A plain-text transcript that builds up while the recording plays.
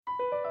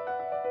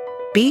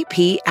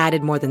BP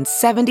added more than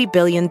 $70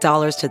 billion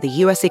to the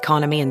U.S.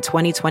 economy in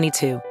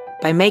 2022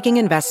 by making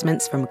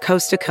investments from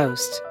coast to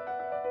coast.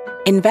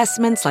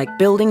 Investments like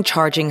building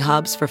charging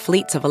hubs for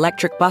fleets of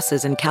electric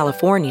buses in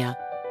California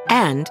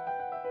and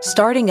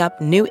starting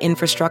up new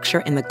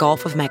infrastructure in the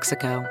Gulf of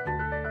Mexico.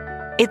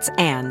 It's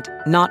and,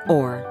 not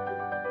or.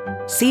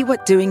 See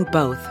what doing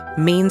both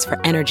means for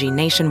energy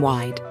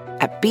nationwide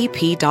at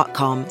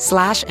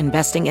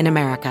bp.com/investing in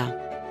America.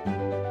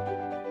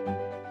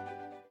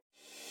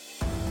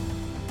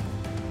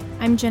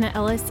 I'm Jenna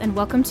Ellis, and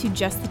welcome to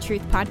Just the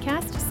Truth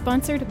podcast,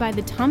 sponsored by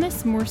the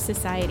Thomas More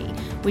Society,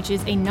 which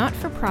is a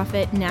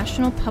not-for-profit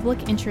national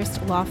public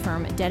interest law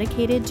firm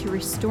dedicated to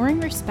restoring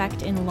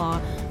respect in law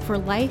for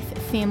life,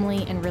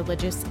 family, and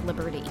religious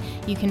liberty.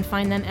 You can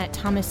find them at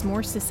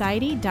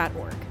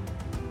thomasmoresociety.org.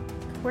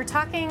 We're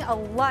talking a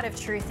lot of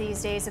truth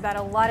these days about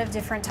a lot of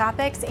different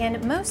topics,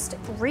 and most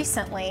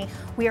recently,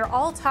 we are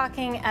all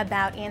talking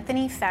about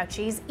Anthony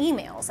Fauci's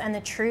emails and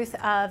the truth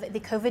of the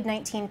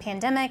COVID-19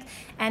 pandemic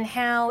and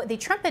how the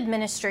Trump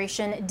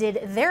administration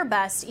did their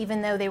best,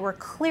 even though they were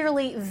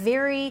clearly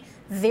very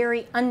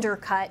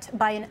undercut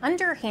by an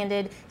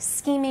underhanded,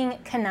 scheming,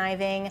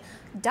 conniving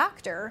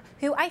doctor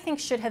who I think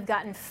should have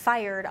gotten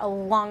fired a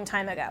long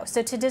time ago.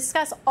 So to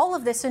discuss all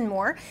of this and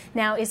more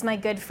now is my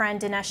good friend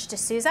Dinesh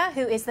D'Souza,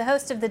 who is the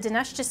host of the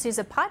Dinesh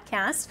D'Souza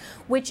podcast,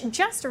 which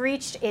just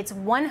reached its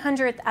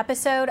 100th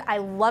episode. I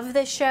love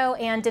this show.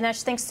 And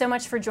Dinesh, thanks so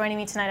much for joining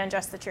me tonight on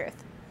Just the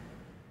Truth.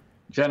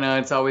 Jenna,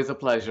 it's always a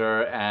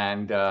pleasure.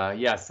 And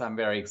yes, I'm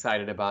very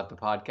excited about the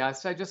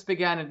podcast. I just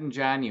began it in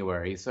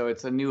January, so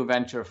it's a new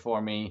venture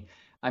for me.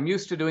 I'm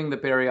used to doing the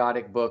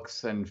periodic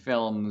books and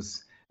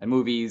films and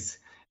movies,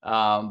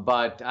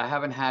 but I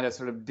haven't had a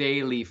sort of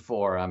daily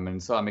forum. And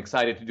so I'm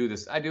excited to do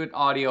this. I do it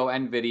audio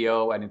and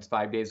video, and it's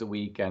 5 days a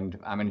week, and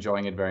I'm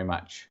enjoying it very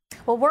much.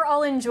 Well, we're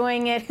all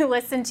enjoying it who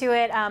listen to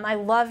it. I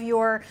love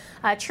your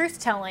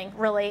truth-telling,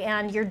 really,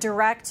 and your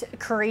direct,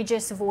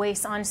 courageous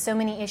voice on so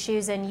many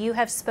issues. And you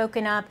have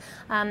spoken up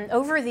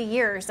over the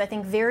years, I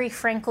think, very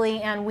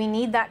frankly, and we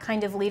need that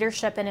kind of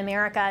leadership in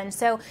America. And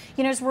so,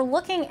 as we're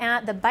looking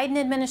at the Biden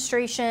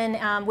administration,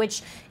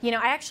 which,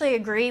 I actually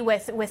agree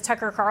with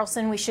Tucker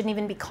Carlson, we shouldn't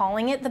even be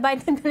calling it the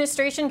Biden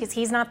administration because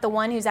he's not the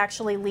one who's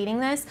actually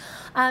leading this.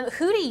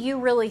 Who do you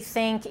really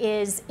think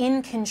is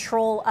in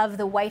control of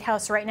the White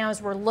House right now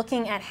as we're looking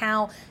at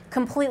how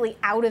completely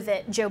out of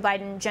it Joe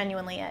Biden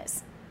genuinely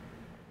is?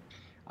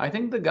 I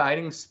think the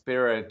guiding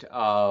spirit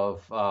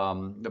of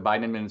the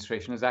Biden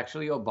administration is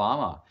actually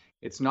Obama.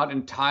 It's not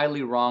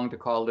entirely wrong to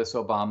call this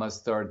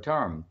Obama's third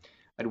term.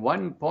 At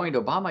one point,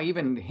 Obama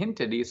even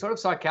hinted, he sort of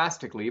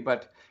sarcastically,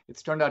 but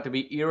it's turned out to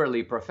be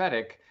eerily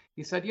prophetic.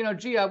 He said,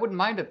 gee, I wouldn't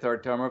mind a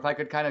third term if I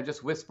could kind of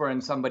just whisper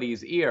in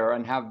somebody's ear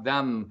and have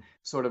them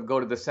sort of go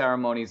to the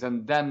ceremonies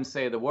and them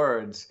say the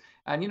words.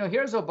 And,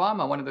 here's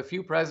Obama, one of the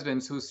few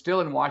presidents who's still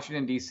in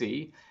Washington,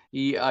 D.C.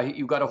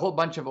 You've got a whole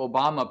bunch of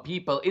Obama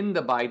people in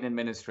the Biden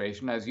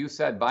administration. As you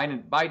said,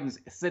 Biden's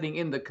sitting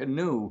in the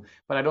canoe,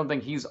 but I don't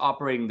think he's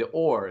operating the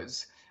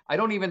oars. I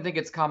don't even think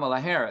it's Kamala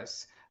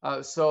Harris.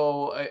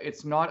 So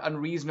it's not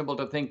unreasonable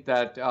to think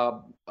that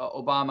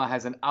Obama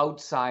has an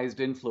outsized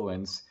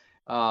influence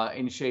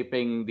in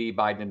shaping the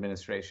Biden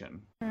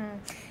administration.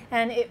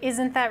 And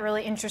isn't that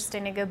really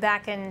interesting to go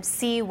back and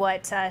see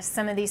what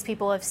some of these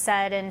people have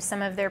said and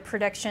some of their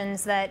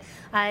predictions that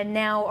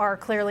now are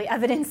clearly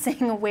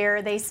evidencing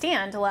where they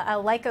stand,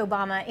 like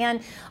Obama.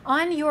 And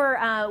on your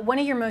one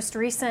of your most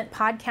recent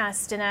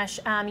podcasts, Dinesh,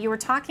 you were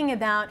talking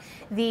about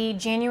the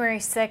January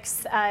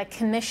 6th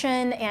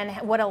commission and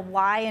what a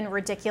lie and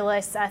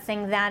ridiculous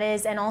thing that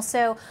is, and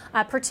also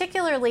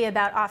particularly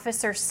about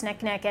Officer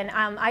Snicknick. And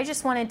I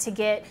just wanted to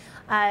get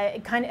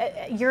kind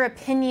of your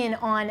opinion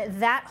on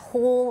that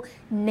whole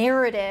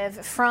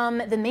narrative from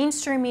the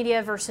mainstream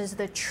media versus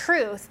the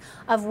truth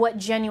of what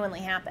genuinely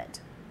happened.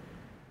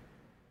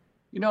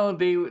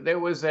 There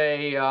was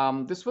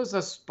this was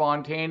a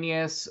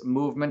spontaneous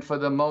movement for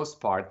the most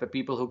part, the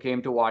people who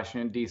came to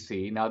Washington,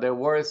 D.C. Now, there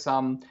were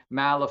some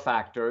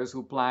malefactors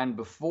who planned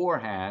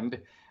beforehand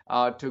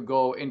to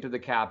go into the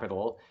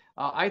Capitol.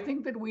 I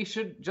think that we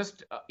should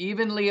just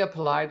evenly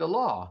apply the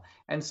law.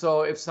 And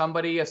so if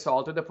somebody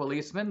assaulted a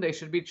policeman, they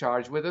should be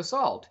charged with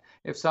assault.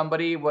 If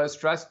somebody was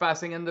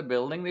trespassing in the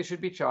building, they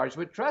should be charged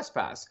with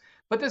trespass.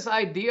 But this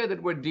idea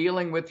that we're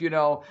dealing with,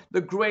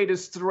 the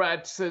greatest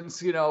threat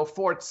since,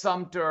 Fort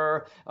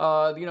Sumter,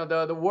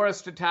 the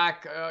worst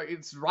attack,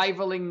 it's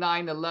rivaling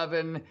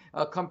 9/11,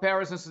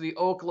 comparisons to the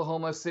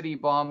Oklahoma City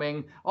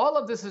bombing, all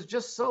of this is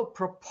just so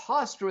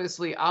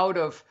preposterously out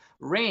of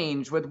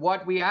range with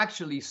what we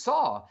actually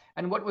saw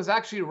and what was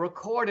actually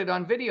recorded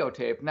on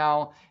videotape.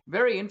 Now,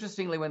 very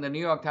interestingly, when the New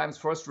York Times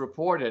first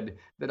reported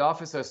that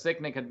Officer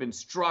Sicknick had been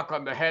struck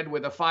on the head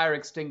with a fire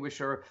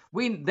extinguisher,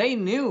 they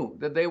knew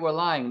that they were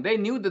lying. They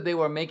knew that they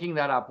were making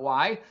that up.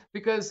 Why?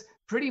 Because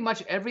pretty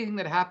much everything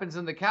that happens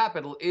in the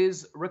Capitol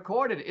is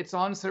recorded. It's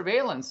on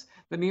surveillance.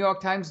 The New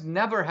York Times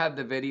never had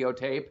the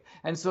videotape,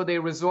 and so they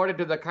resorted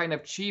to the kind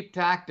of cheap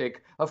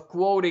tactic of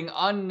quoting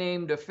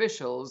unnamed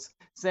officials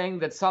saying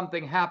that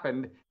something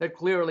happened that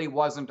clearly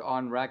wasn't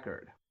on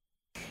record.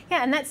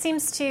 Yeah, and that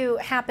seems to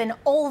happen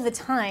all the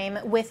time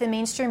with the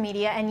mainstream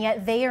media, and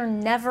yet they are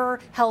never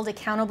held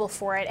accountable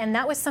for it. And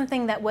that was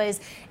something that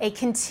was a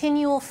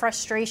continual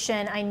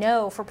frustration, I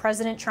know, for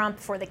President Trump,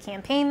 for the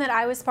campaign that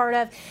I was part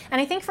of, and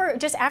I think for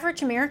just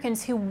average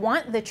Americans who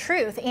want the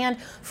truth.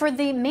 And for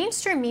the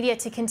mainstream media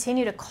to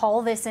continue to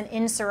call this an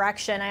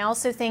insurrection, I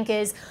also think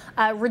is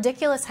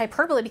ridiculous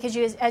hyperbole, because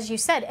as you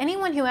said,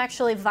 anyone who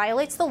actually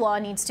violates the law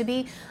needs to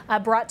be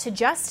brought to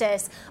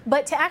justice.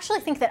 But to actually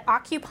think that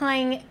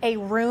occupying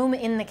a room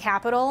in the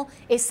Capitol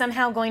is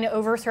somehow going to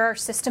overthrow our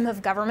system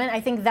of government,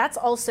 I think that's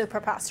also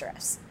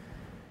preposterous.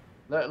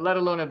 Let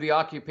alone if the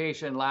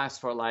occupation lasts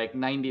for like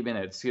 90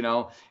 minutes, In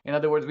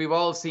other words, we've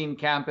all seen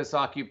campus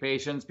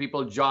occupations,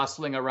 people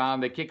jostling around,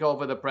 they kick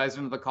over the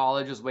president of the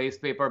college's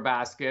waste paper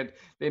basket,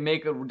 they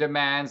make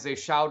demands, they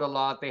shout a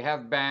lot, they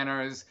have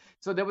banners.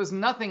 So there was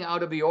nothing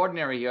out of the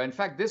ordinary here. In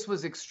fact, this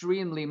was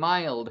extremely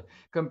mild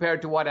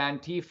compared to what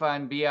Antifa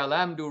and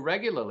BLM do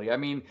regularly. I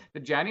mean,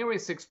 the January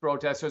 6th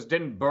protesters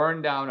didn't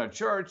burn down a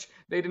church.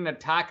 They didn't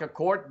attack a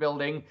court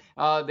building.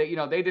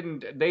 They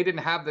didn't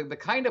have the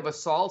kind of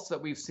assaults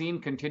that we've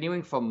seen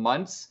continuing for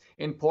months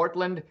in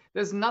Portland.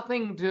 There's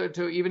nothing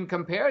to even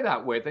compare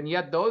that with. And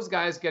yet those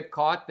guys get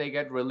caught. They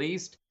get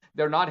released.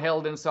 They're not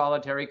held in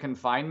solitary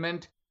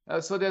confinement.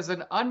 So there's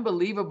an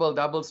unbelievable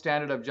double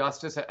standard of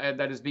justice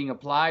that is being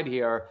applied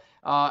here.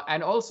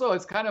 And also,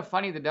 it's kind of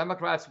funny, the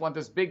Democrats want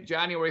this big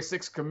January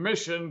 6th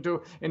commission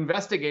to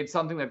investigate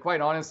something that, quite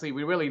honestly,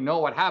 we really know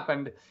what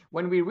happened,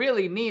 when we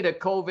really need a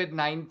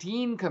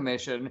COVID-19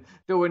 commission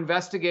to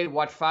investigate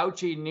what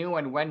Fauci knew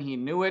and when he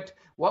knew it.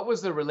 What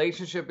was the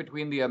relationship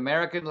between the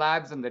American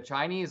labs and the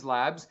Chinese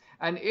labs?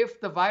 And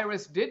if the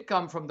virus did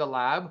come from the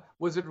lab,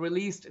 was it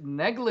released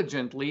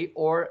negligently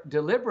or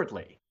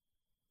deliberately?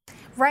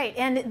 Right,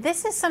 and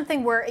this is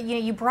something where,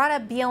 you brought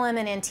up BLM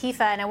and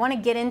Antifa, and I want to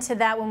get into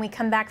that when we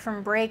come back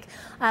from break.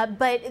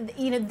 But,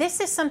 this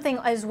is something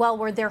as well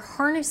where they're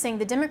harnessing,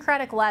 the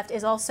Democratic left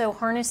is also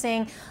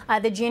harnessing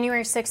the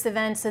January 6th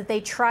events that they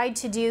tried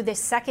to do this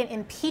second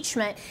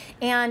impeachment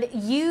and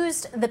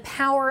used the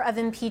power of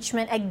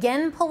impeachment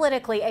again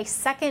politically a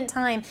second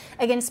time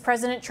against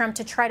President Trump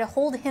to try to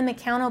hold him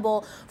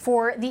accountable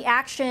for the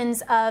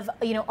actions of,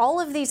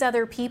 all of these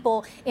other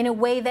people in a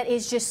way that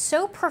is just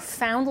so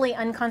profoundly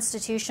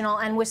unconstitutional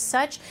and was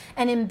such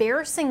an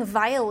embarrassing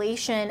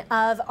violation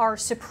of our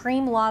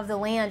supreme law of the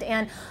land.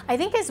 And I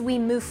think as we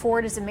move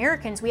forward as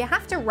Americans, we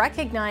have to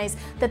recognize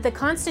that the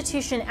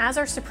Constitution as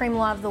our supreme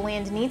law of the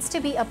land needs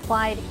to be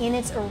applied in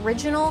its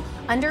original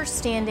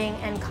understanding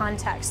and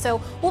context.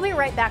 So we'll be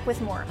right back with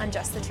more on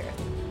Just the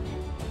Truth.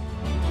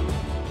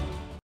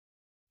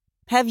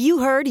 Have you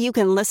heard you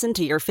can listen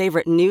to your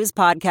favorite news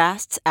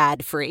podcasts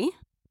ad-free?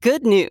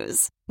 Good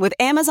news. With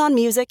Amazon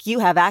Music, you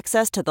have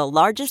access to the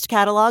largest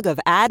catalog of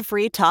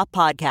ad-free top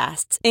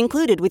podcasts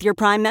included with your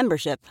Prime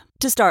membership.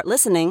 To start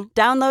listening,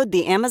 download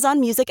the Amazon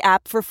Music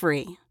app for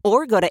free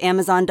or go to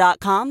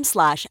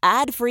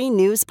amazon.com/ad-free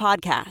news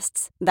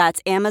podcasts.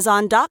 That's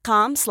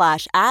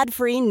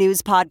amazon.com/ad-free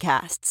news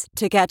podcasts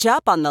to catch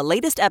up on the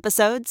latest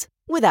episodes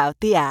without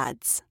the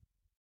ads.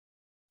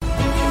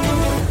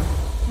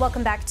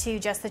 Welcome back to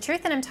Just the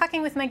Truth, and I'm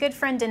talking with my good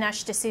friend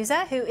Dinesh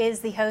D'Souza, who is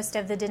the host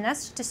of the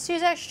Dinesh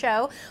D'Souza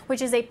Show,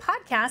 which is a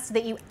podcast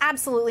that you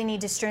absolutely need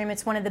to stream.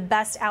 It's one of the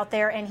best out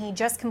there, and he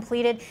just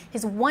completed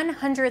his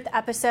 100th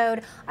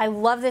episode. I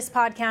love this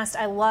podcast.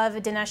 I love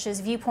Dinesh's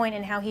viewpoint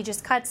and how he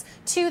just cuts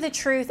to the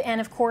truth, and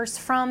of course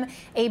from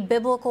a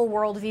biblical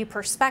worldview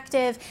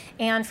perspective,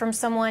 and from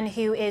someone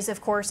who is,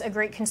 of course, a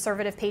great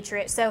conservative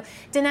patriot. So,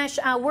 Dinesh,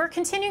 we're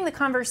continuing the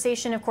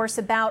conversation, of course,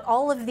 about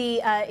all of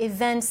the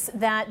events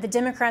that the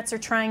Democrats are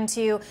trying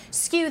to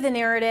skew the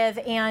narrative,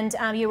 and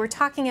you were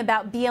talking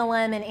about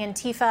BLM and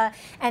Antifa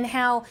and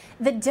how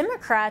the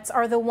Democrats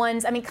are the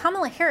ones.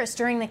 Kamala Harris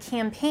during the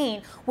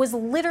campaign was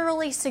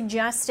literally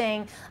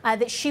suggesting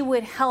that she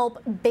would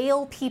help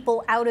bail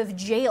people out of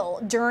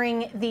jail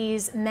during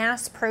these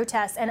mass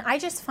protests, and I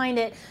just find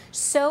it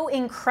so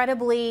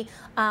incredibly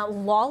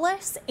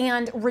lawless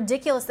and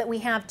ridiculous that we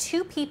have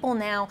two people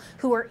now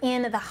who are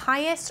in the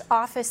highest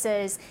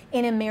offices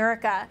in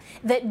America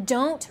that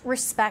don't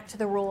respect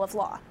the rule of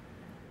law.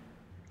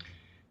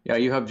 Yeah,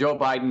 you have Joe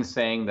Biden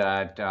saying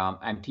that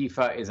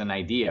Antifa is an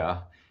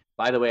idea.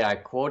 By the way, I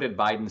quoted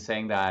Biden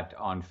saying that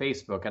on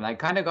Facebook, and I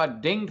kind of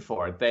got dinged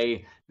for it.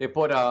 They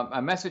put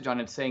a message on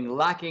it saying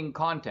lacking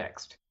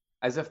context,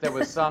 as if there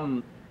was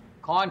some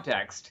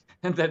context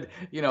that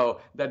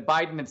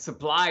Biden had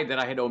supplied that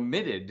I had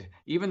omitted,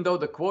 even though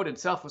the quote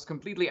itself was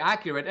completely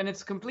accurate. And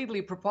it's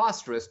completely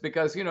preposterous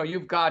because,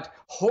 you've got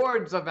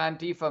hordes of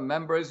Antifa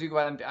members, you've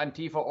got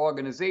Antifa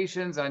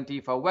organizations,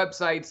 Antifa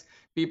websites,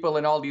 people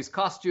in all these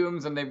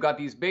costumes, and they've got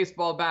these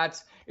baseball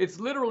bats. It's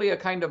literally a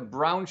kind of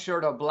brown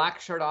shirt or black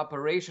shirt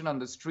operation on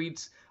the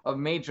streets of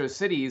major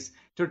cities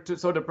to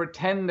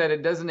pretend that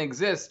it doesn't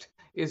exist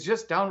is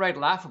just downright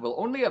laughable.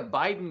 Only a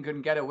Biden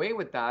can get away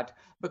with that,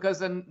 because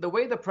then the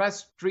way the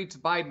press treats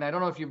Biden, I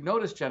don't know if you've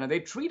noticed, Jenna, they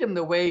treat him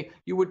the way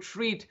you would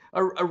treat a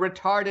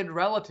retarded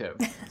relative.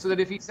 So that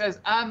if he says,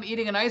 I'm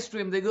eating an ice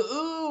cream, they go,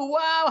 ooh,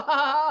 wow,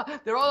 ha, ha.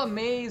 They're all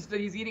amazed that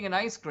he's eating an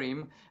ice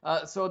cream.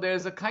 So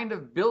there's a kind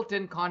of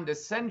built-in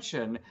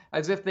condescension,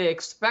 as if they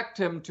expect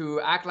him to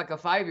act like a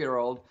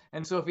 5-year-old.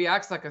 And so if he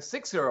acts like a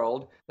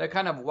 6-year-old, they're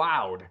kind of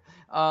wowed.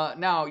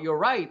 Now, you're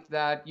right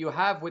that you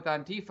have with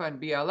Antifa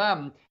and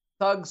BLM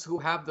thugs who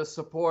have the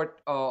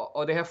support,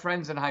 or they have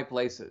friends in high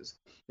places.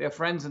 They have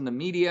friends in the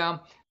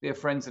media. They have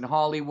friends in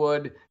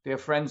Hollywood. They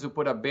have friends who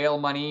put up bail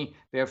money.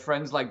 They have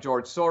friends like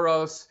George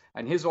Soros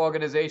and his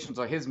organizations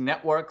or his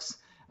networks.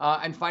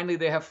 And finally,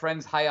 they have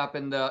friends high up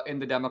in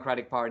the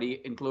Democratic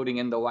Party, including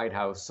in the White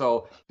House.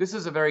 So this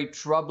is a very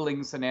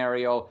troubling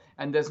scenario,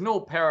 and there's no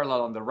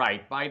parallel on the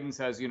right. Biden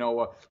says,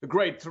 the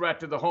great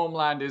threat to the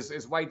homeland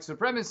is white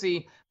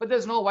supremacy, but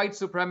there's no white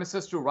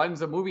supremacist who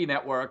runs a movie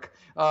network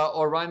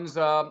or runs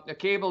a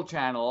cable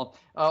channel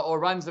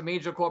or runs a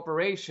major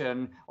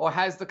corporation or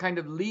has the kind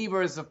of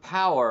levers of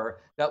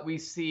power that we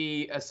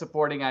see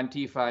supporting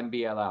Antifa and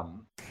BLM.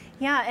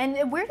 Yeah,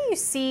 and where do you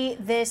see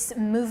this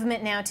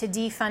movement now to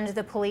defund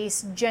the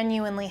police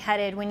genuinely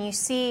headed when you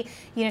see,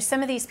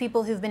 some of these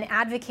people who've been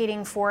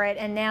advocating for it,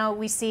 and now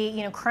we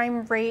see,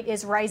 crime rate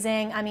is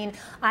rising. I mean,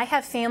 I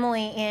have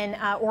family in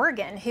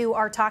Oregon who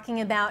are talking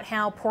about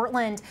how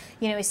Portland,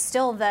 is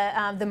still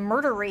the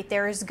murder rate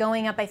there is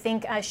going up. I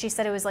think she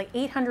said it was like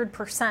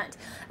 800%,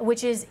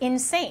 which is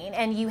insane.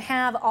 And you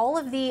have all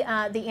of the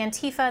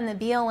Antifa and the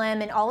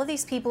BLM and all of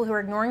these people who are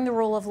ignoring the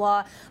rule of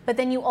law, but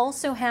then you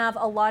also have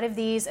a lot of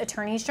these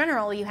attorneys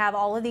general, you have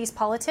all of these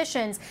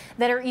politicians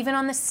that are even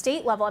on the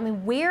state level. I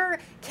mean, where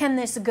can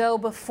this go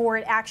before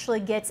it actually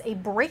gets a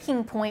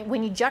breaking point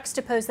when you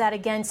juxtapose that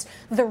against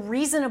the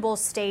reasonable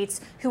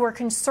states who are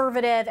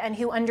conservative and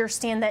who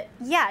understand that,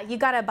 yeah, you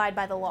got to abide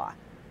by the law?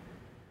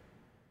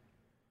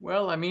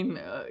 Well, I mean,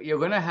 you're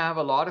going to have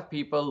a lot of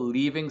people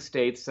leaving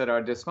states that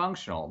are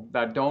dysfunctional,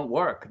 that don't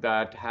work,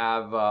 that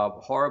have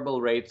horrible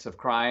rates of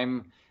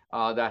crime,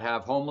 that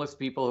have homeless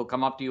people who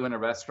come up to you in a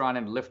restaurant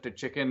and lift a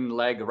chicken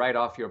leg right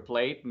off your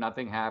plate.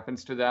 Nothing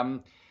happens to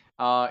them.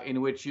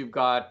 In which you've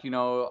got,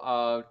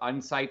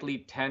 unsightly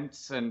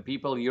tents and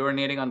people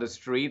urinating on the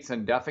streets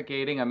and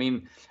defecating. I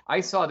mean,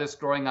 I saw this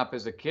growing up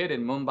as a kid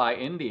in Mumbai,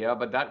 India,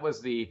 but that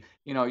was you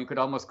could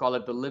almost call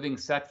it the living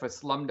set for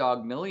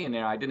Slumdog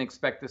Millionaire. I didn't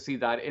expect to see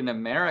that in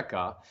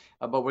America,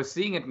 but we're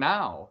seeing it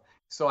now.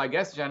 So I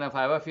guess, Jenna, if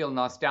I ever feel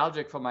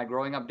nostalgic for my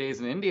growing up days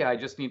in India, I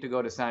just need to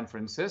go to San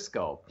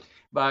Francisco.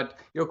 But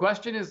your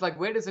question is like,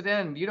 where does it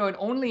end? It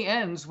only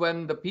ends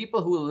when the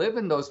people who live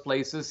in those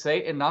places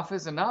say enough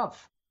is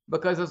enough.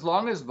 Because as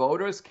long as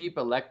voters keep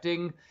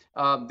electing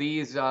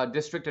these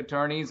district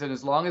attorneys, and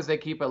as long as they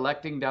keep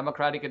electing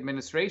Democratic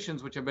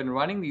administrations, which have been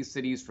running these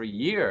cities for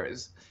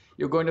years,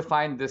 you're going to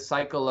find this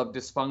cycle of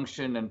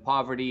dysfunction and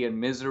poverty and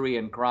misery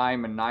and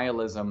crime and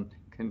nihilism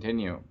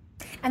continue.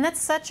 And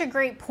that's such a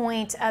great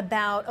point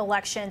about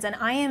elections. And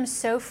I am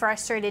so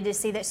frustrated to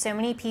see that so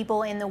many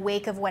people in the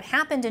wake of what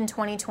happened in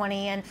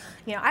 2020, and,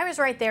 I was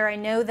right there. I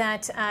know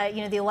that,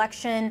 the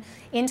election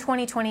in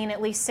 2020 in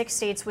at least 6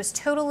 states was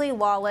totally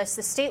lawless.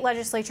 The state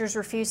legislatures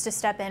refused to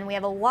step in. We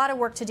have a lot of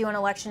work to do on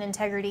election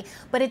integrity,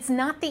 but it's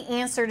not the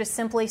answer to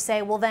simply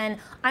say, well, then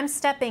I'm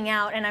stepping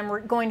out and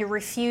I'm going to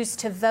refuse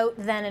to vote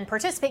then and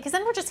participate, because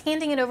then we're just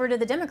handing it over to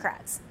the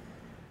Democrats.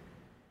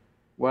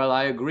 Well,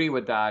 I agree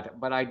with that,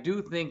 but I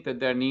do think that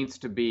there needs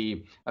to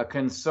be a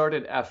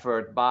concerted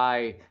effort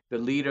by the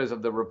leaders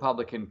of the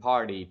Republican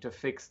Party to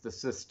fix the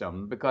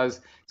system, because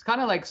it's kind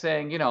of like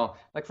saying,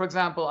 like, for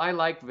example, I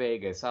like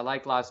Vegas. I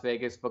like Las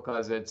Vegas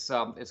because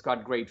it's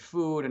got great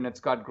food and it's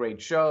got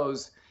great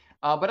shows.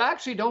 But I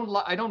actually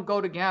don't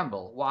go to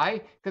gamble.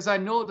 Why? Because I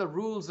know the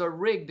rules are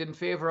rigged in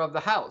favor of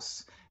the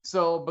house.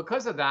 So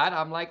because of that,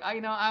 I'm like,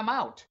 I'm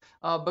out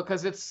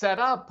because it's set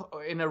up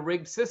in a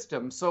rigged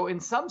system. So in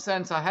some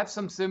sense, I have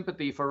some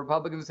sympathy for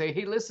Republicans who say,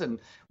 hey, listen,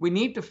 we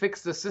need to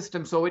fix the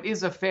system so it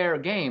is a fair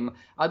game.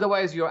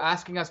 Otherwise, you're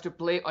asking us to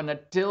play on a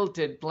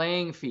tilted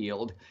playing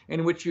field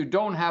in which you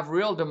don't have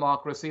real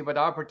democracy, but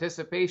our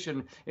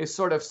participation is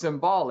sort of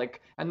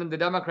symbolic. And then the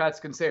Democrats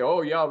can say,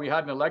 oh, yeah, we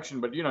had an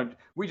election, but,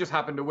 we just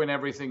happen to win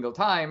every single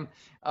time.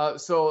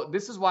 So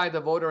this is why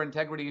the voter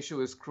integrity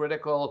issue is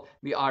critical.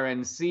 The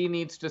RNC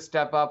needs to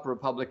step up.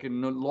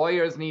 Republican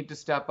lawyers need to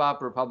step up.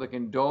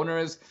 Republican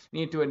donors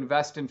need to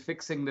invest in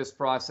fixing this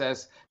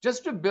process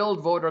just to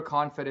build voter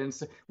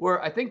confidence.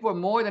 I think we're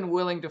more than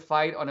willing to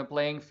fight on a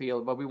playing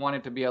field, but we want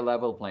it to be a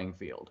level playing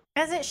field.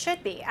 As it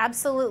should be,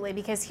 absolutely,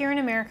 because here in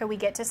America, we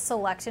get to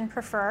select and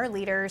prefer our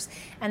leaders,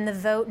 and the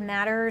vote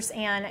matters.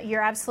 And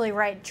you're absolutely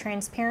right.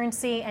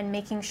 Transparency and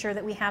making sure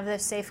that we have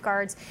those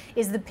safeguards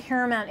is the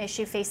paramount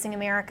issue facing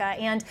America.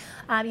 And,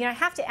 I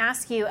have to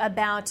ask you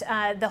about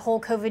the whole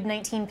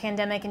COVID-19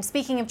 pandemic pandemic. And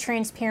speaking of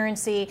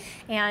transparency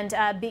and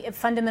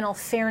fundamental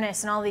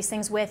fairness and all these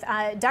things, with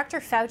Dr.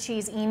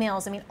 Fauci's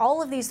emails, I mean,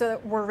 all of these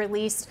were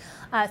released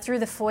through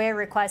the FOIA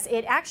request.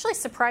 It actually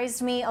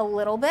surprised me a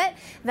little bit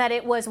that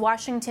it was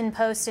Washington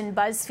Post and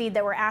BuzzFeed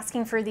that were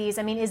asking for these.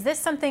 I mean, is this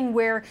something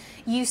where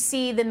you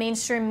see the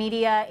mainstream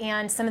media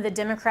and some of the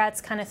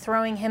Democrats kind of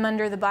throwing him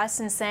under the bus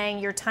and saying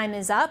your time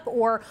is up?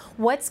 Or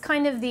what's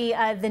kind of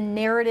the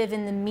narrative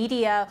in the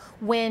media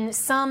when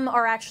some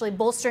are actually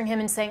bolstering him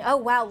and saying, oh,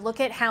 wow, look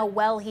at how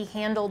well he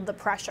handled the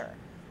pressure?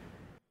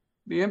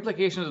 The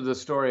implications of the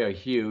story are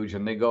huge,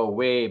 and they go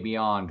way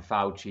beyond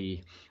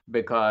Fauci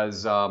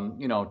because,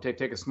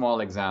 take a small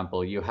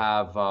example. You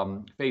have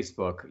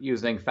Facebook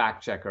using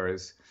fact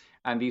checkers,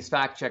 and these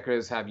fact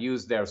checkers have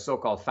used their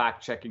so-called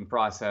fact-checking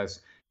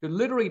process to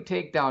literally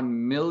take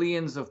down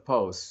millions of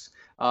posts,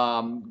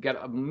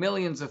 get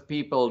millions of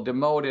people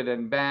demoted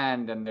and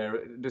banned and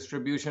their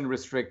distribution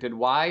restricted.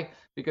 Why?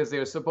 Because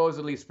they're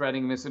supposedly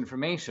spreading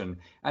misinformation.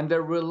 And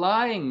they're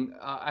relying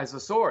as a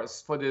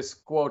source for this,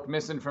 quote,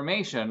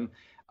 misinformation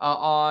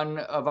on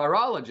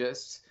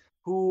virologists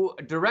who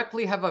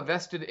directly have a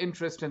vested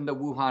interest in the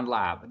Wuhan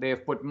lab. They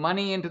have put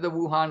money into the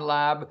Wuhan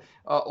lab,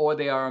 or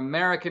they are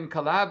American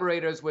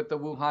collaborators with the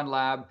Wuhan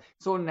lab.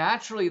 So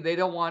naturally, they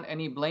don't want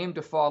any blame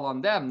to fall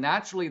on them.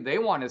 Naturally, they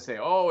want to say,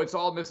 oh, it's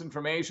all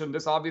misinformation.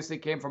 This obviously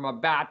came from a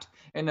bat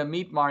in a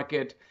meat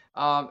market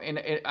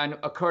and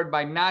occurred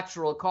by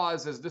natural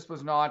causes. This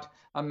was not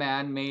a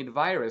man-made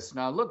virus.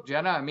 Now, look,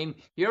 Jenna, I mean,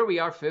 here we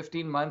are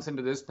 15 months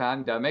into this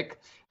pandemic.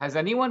 Has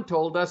anyone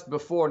told us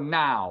before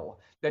now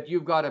that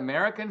you've got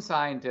American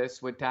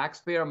scientists with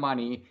taxpayer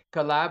money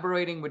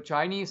collaborating with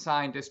Chinese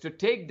scientists to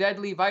take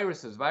deadly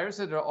viruses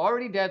that are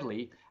already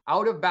deadly,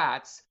 out of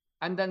bats,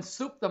 and then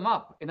soup them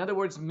up? In other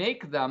words,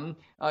 make them,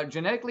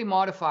 genetically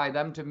modify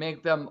them to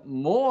make them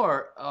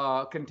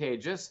more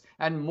contagious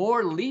and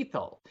more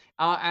lethal.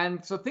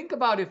 And so think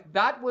about if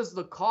that was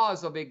the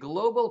cause of a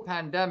global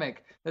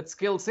pandemic that's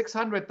killed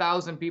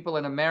 600,000 people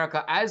in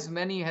America, as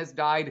many has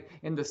died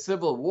in the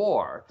Civil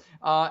War,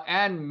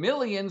 and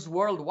millions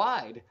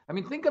worldwide. I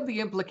mean, think of the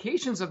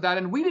implications of that.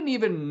 And we didn't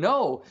even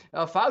know.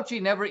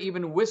 Fauci never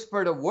even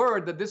whispered a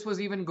word that this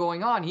was even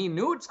going on. He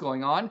knew it's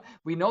going on.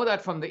 We know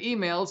that from the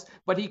emails,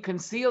 but he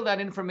concealed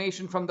that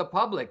information from the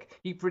public.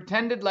 He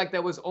pretended like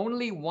there was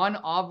only one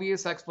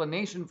obvious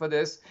explanation for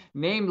this,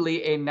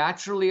 namely a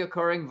naturally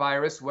occurring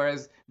virus, whereas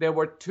there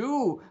were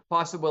two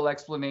possible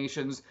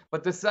explanations.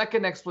 But the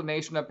second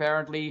explanation,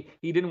 apparently,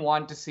 he didn't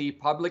want to see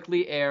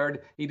publicly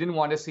aired. He didn't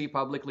want to see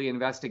publicly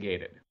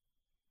investigated.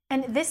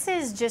 And this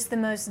is just the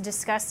most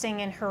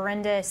disgusting and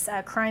horrendous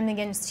crime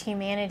against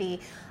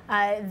humanity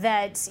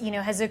that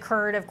has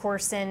occurred, of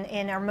course,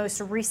 in our most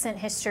recent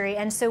history.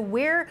 And so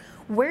where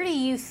do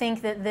you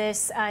think that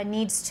this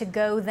needs to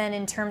go then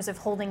in terms of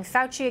holding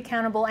Fauci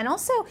accountable and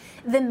also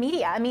the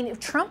media? I mean,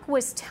 Trump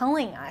was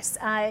telling us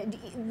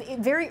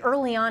very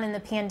early on in the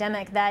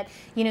pandemic that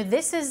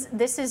this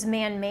is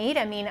man-made.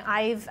 I mean,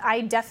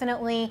 I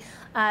definitely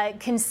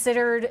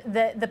considered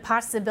the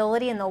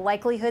possibility and the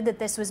likelihood that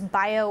this was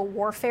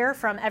bio-warfare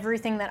from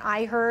everything that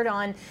I heard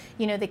on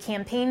the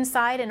campaign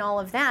side and all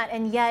of that.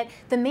 And yet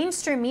the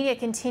mainstream media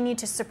continued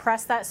to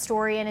suppress that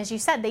story. And as you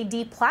said, they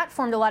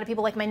deplatformed a lot of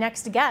people, like my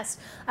next guest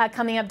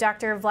coming up,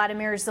 Dr.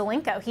 Vladimir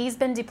Zelenko. He's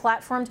been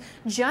deplatformed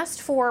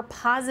just for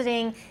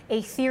positing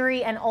a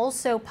theory and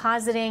also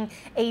positing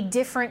a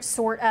different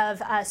sort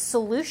of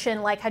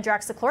solution like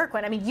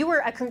hydroxychloroquine. I mean, you were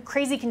a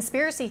crazy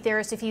conspiracy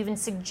theorist if you even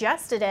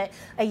suggested it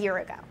a year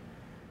ago.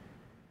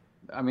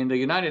 I mean, the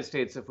United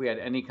States, if we had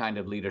any kind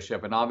of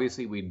leadership, and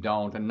obviously we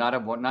don't, and none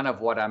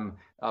of what I'm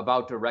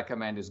about to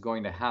recommend is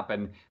going to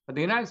happen, but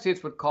the United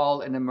States would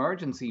call an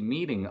emergency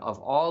meeting of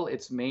all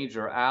its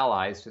major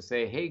allies to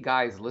say, hey,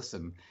 guys,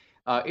 listen,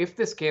 if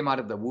this came out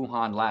of the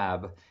Wuhan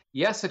lab,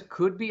 yes, it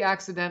could be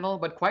accidental,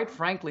 but quite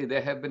frankly,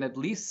 there have been at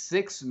least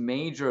 6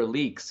 major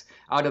leaks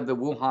out of the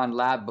Wuhan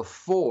lab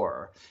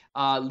before,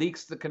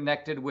 leaks that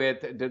connected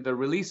with the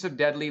release of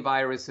deadly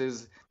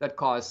viruses that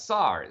caused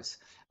SARS.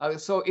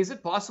 So is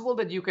it possible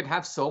that you can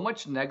have so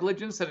much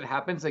negligence that it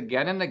happens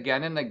again and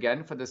again and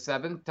again for the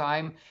 7th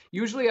time?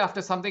 Usually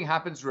after something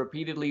happens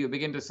repeatedly, you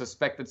begin to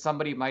suspect that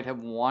somebody might have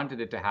wanted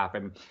it to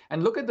happen.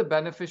 And look at the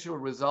beneficial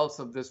results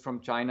of this from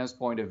China's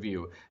point of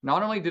view.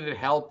 Not only did it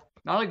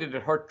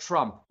hurt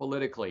Trump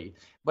politically,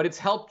 but it's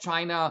helped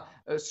China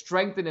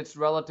strengthen its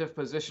relative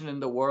position in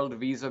the world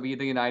vis-a-vis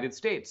the United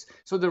States.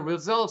 So the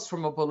results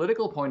from a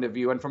political point of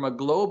view and from a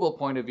global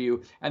point of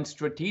view and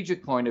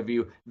strategic point of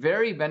view,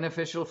 very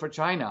beneficial for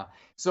China.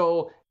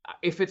 So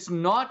if it's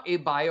not a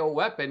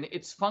bioweapon,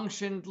 it's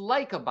functioned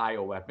like a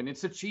bioweapon.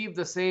 It's achieved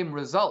the same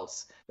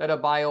results that a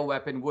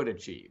bioweapon would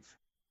achieve.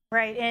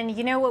 Right. And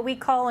you know what we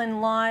call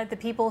in law the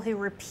people who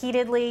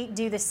repeatedly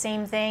do the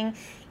same thing,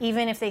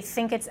 even if they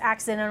think it's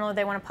accidental or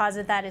they want to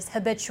posit that as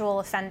habitual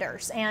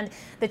offenders. And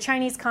the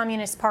Chinese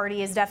Communist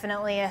Party is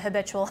definitely a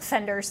habitual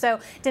offender. So,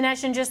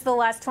 Dinesh, in just the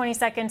last 20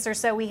 seconds or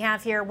so we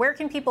have here, where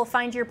can people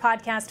find your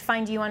podcast,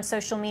 find you on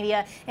social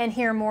media, and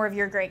hear more of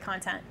your great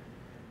content?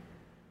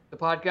 The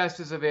podcast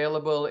is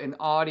available in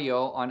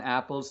audio on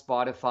Apple,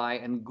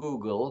 Spotify, and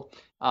Google.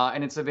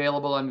 And it's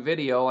available on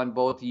video on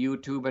both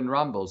YouTube and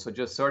Rumble. So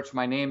just search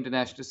my name,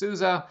 Dinesh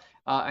D'Souza,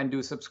 and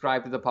do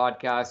subscribe to the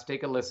podcast.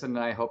 Take a listen,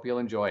 and I hope you'll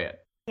enjoy it.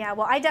 Yeah,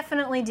 well, I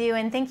definitely do.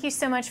 And thank you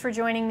so much for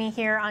joining me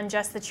here on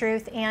Just the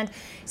Truth. And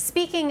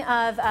speaking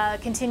of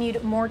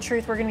continued more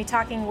truth, we're going to be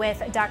talking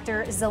with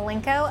Dr.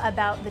 Zelenko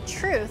about the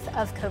truth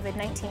of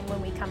COVID-19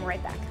 when we come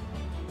right back.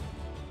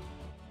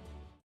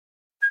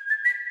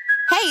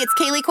 Hey, it's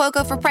Kaylee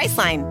Cuoco for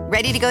Priceline.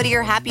 Ready to go to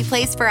your happy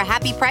place for a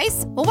happy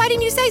price? Well, why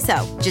didn't you say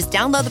so? Just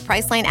download the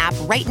Priceline app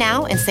right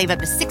now and save up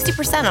to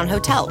 60% on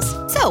hotels.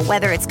 So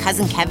whether it's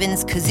Cousin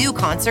Kevin's Kazoo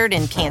Concert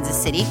in Kansas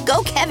City,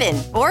 go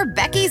Kevin, or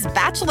Becky's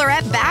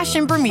Bachelorette Bash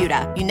in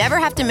Bermuda, you never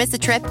have to miss a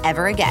trip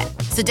ever again.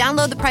 So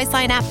download the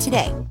Priceline app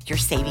today. Your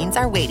savings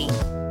are waiting.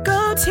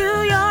 Go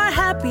to your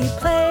happy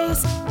place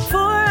for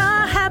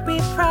a happy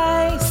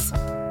price.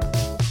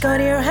 Go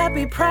to your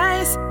happy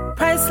price,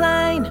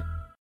 Priceline.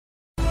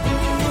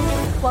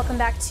 Welcome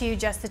back to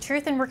Just the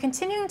Truth, and we're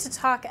continuing to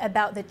talk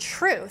about the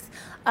truth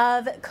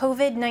of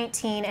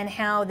COVID-19 and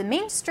how the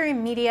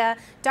mainstream media,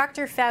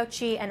 Dr.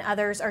 Fauci, and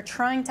others are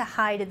trying to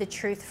hide the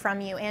truth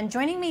from you. And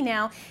joining me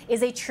now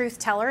is a truth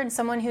teller and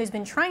someone who's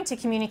been trying to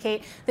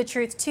communicate the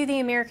truth to the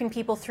American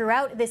people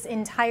throughout this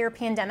entire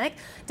pandemic,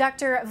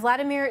 Dr.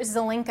 Vladimir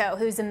Zelenko,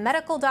 who's a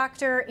medical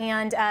doctor.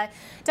 And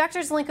Dr.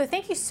 Zelenko,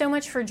 thank you so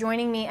much for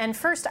joining me. And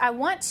first, I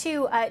want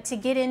to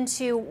get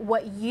into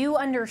what you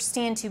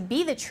understand to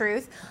be the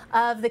truth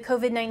of the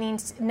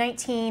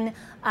COVID-19,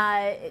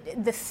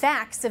 the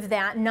facts of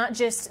that, not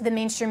just the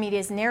mainstream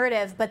media's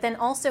narrative, but then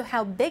also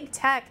how big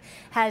tech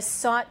has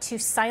sought to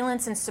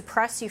silence and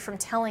suppress you from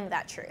telling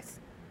that truth.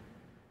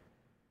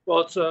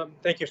 Well,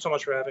 thank you so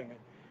much for having me.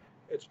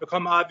 It's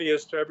become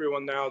obvious to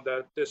everyone now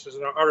that this is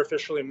an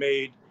artificially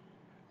made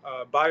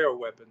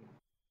bioweapon.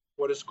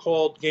 What is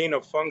called gain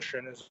of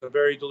function is a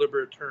very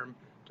deliberate term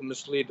to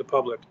mislead the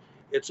public.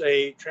 It's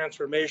a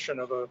transformation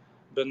of a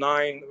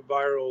benign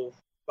viral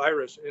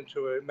virus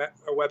into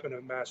a weapon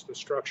of mass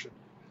destruction.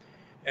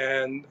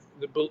 And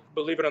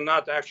believe it or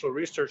not, the actual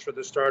research for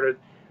this started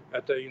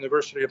at the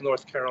University of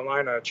North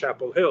Carolina at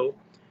Chapel Hill.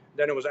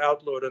 Then it was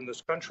outlawed in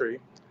this country.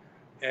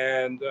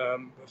 And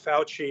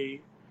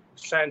Fauci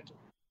sent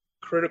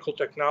critical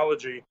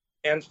technology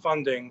and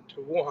funding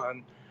to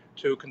Wuhan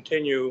to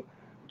continue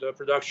the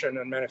production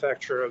and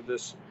manufacture of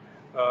this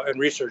and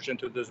research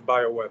into this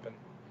bioweapon.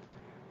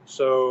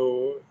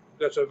 So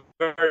that's a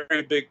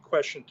very big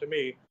question to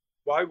me.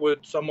 Why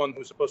would someone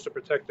who's supposed to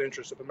protect the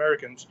interests of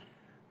Americans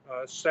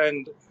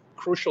send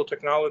crucial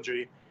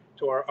technology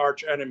to our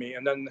arch enemy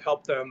and then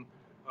help them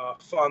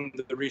fund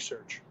the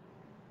research?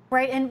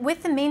 Right, and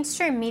with the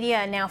mainstream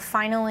media now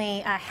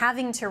finally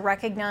having to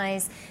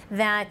recognize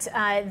that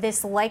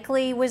this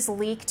likely was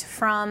leaked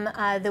from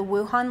the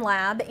Wuhan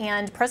lab,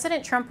 and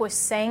President Trump was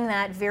saying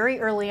that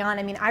very early on.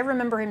 I mean, I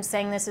remember him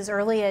saying this as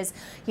early as,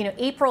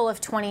 April of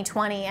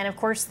 2020, and of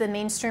course the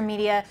mainstream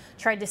media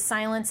tried to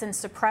silence and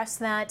suppress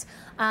that,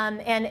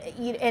 and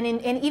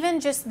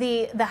even just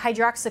the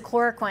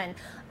hydroxychloroquine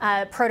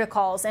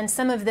protocols and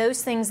some of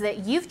those things that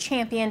you've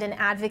championed and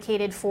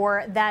advocated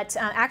for that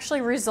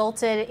actually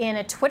resulted in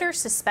a Twitter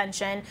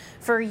suspension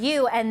for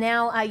you. And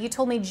now you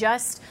told me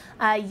just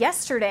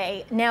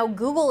yesterday, now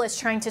Google is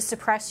trying to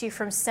suppress you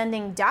from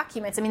sending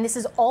documents. I mean, this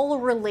is all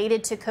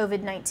related to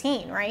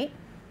COVID-19, right?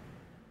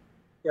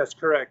 Yes,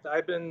 correct.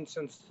 I've been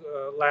since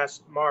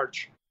last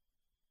March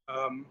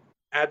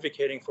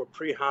advocating for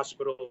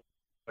pre-hospital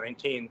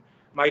 19.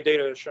 My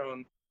data has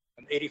shown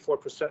an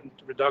 84%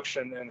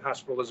 reduction in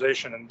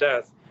hospitalization and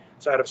death.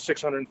 So out of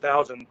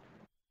 600,000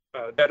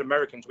 dead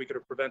Americans, we could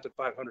have prevented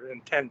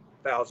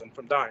 510,000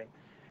 from dying.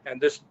 And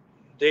this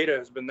data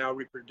has been now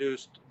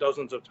reproduced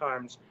dozens of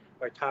times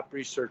by top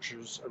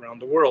researchers around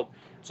the world.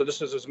 So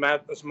this is as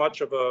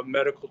much of a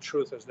medical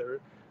truth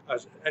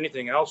as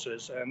anything else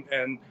is.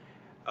 And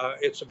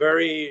it's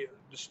very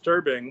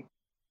disturbing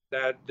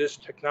that this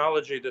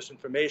technology, this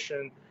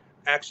information,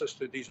 access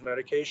to these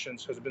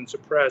medications has been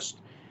suppressed.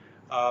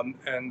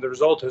 And the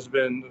result has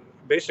been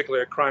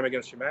basically a crime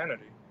against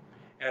humanity.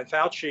 And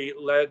Fauci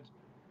led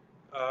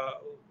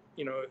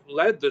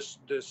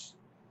this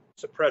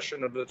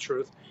suppression of the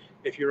truth.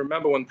 If you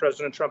remember when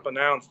President Trump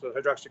announced that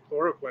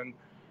hydroxychloroquine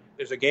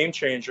is a game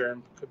changer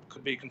and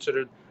could be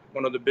considered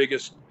one of the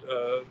biggest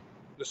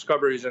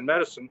discoveries in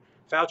medicine,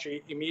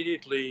 Fauci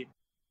immediately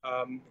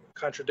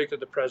contradicted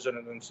the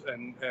president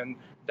and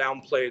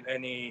downplayed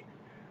any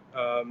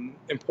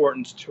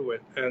importance to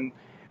it. And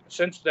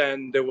since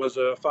then, there was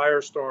a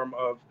firestorm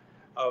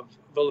of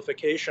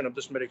vilification of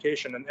this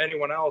medication, and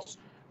anyone else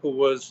who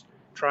was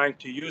trying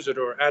to use it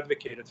or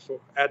advocate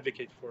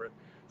for it.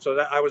 So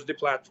that I was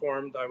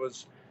deplatformed, I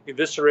was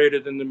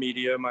eviscerated in the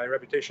media. My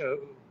reputation,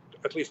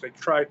 at least they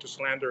tried to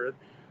slander it,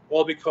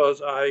 all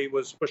because I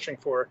was pushing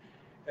for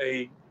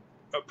a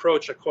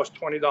approach that cost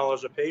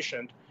 $20 a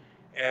patient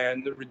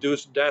and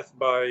reduced death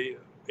by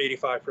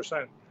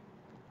 85%.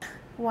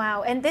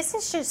 Wow. And this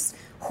is just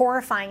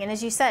horrifying. And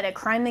as you said, a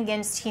crime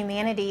against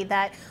humanity,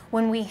 that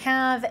when we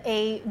have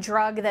a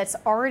drug that's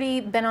already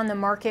been on the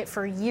market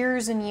for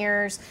years and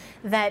years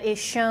that is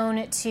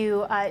shown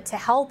to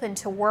help and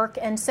to work.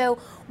 And so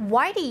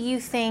why do you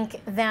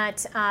think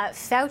that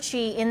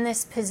Fauci in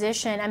this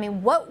position, I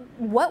mean,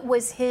 what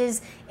was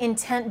his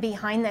intent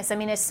behind this? I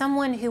mean, as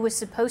someone who was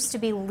supposed to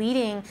be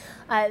leading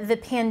the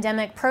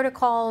pandemic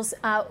protocols,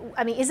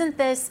 I mean, isn't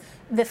this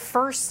the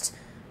first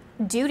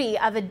duty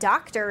of a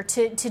doctor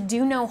to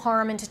do no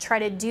harm and to try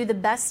to do the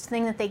best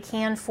thing that they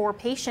can for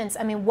patients?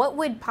 I mean, what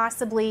would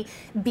possibly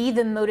be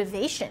the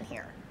motivation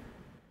here?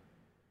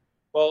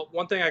 Well,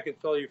 one thing I can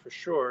tell you for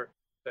sure,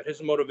 that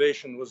his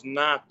motivation was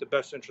not the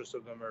best interest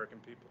of the American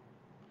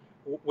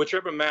people.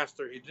 Whichever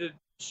master he did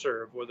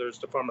serve, whether it's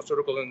the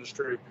pharmaceutical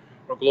industry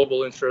or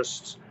global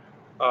interests,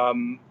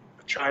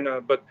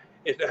 China, but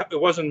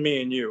it wasn't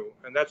me and you.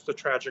 And that's the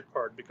tragic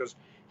part, because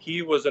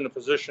he was in a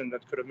position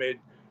that could have made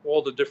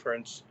all the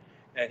difference.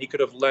 And he could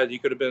have led, he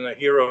could have been a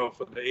hero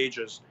for the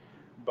ages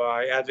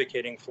by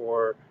advocating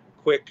for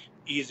quick,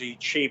 easy,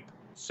 cheap,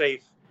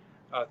 safe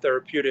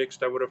therapeutics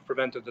that would have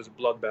prevented this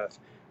bloodbath,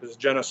 this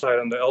genocide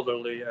on the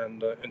elderly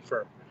and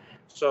infirm.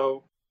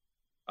 So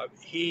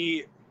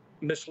he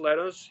misled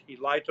us, he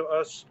lied to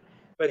us,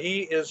 but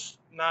he is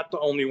not the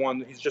only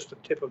one. He's just the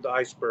tip of the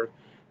iceberg.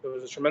 There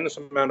was a tremendous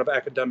amount of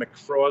academic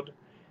fraud,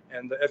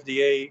 and the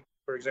FDA,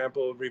 for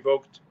example,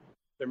 revoked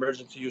the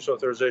emergency use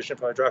authorization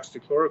for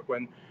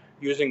hydroxychloroquine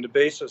using the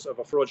basis of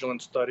a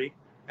fraudulent study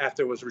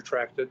after it was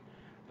retracted.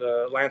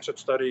 The Lancet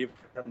study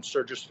from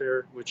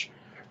Surgisphere, which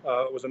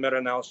was a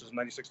meta-analysis of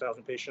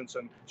 96,000 patients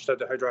and said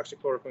that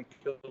hydroxychloroquine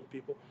killed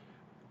people,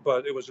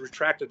 but it was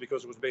retracted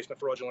because it was based on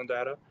fraudulent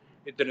data.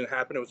 It didn't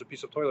happen. It was a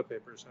piece of toilet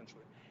paper,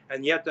 essentially.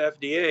 And yet the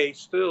FDA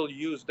still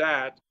used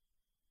that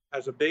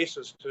as a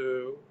basis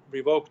to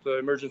revoke the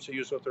emergency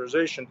use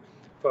authorization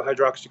for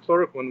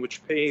hydroxychloroquine,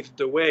 which paved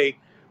the way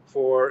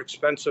for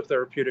expensive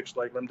therapeutics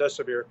like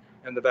remdesivir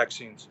and the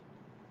vaccines.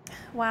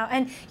 Wow.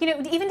 And, you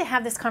know, even to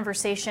have this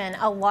conversation,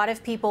 a lot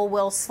of people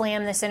will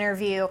slam this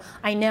interview,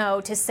 I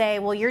know, to say,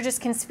 well, you're just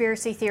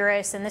conspiracy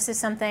theorists, and this is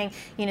something,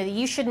 you know, that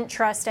you shouldn't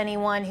trust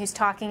anyone who's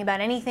talking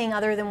about anything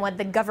other than what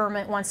the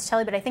government wants to tell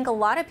you. But I think a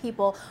lot of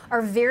people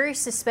are very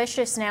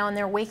suspicious now, and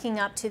they're waking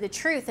up to the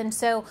truth. And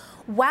so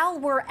while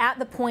we're at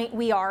the point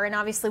we are, and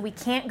obviously we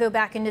can't go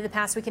back into the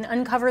past, we can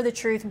uncover the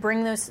truth,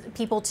 bring those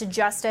people to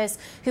justice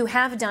who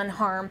have done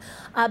harm.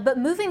 But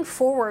moving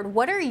forward,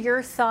 what are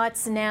your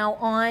thoughts now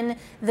on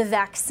the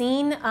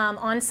vaccine,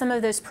 on some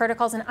of those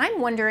protocols? And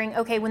I'm wondering,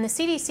 okay, when the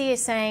CDC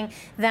is saying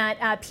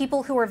that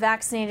people who are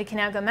vaccinated can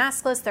now go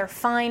maskless, they're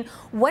fine.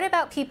 What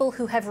about people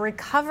who have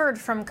recovered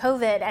from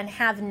COVID and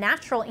have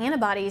natural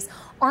antibodies?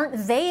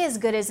 Aren't they as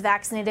good as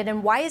vaccinated?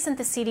 And why isn't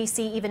the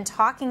CDC even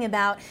talking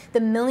about the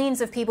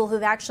millions of people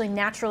who've actually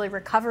naturally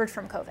recovered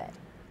from COVID?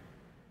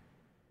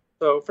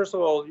 So first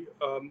of all,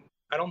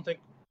 I don't think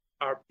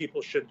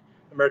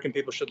American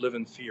people should live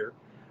in fear.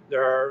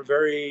 There are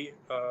very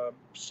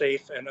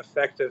safe and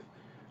effective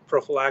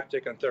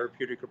prophylactic and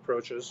therapeutic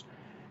approaches.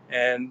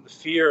 And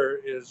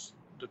fear is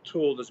the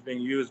tool that's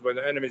being used by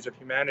the enemies of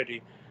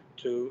humanity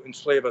to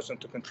enslave us and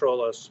to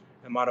control us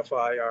and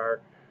modify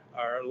our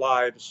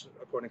lives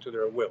according to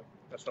their will.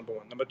 That's number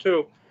one. Number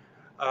two,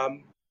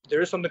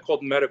 there is something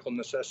called medical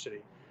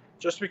necessity.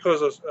 Just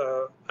because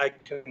I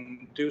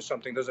can do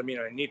something doesn't mean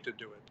I need to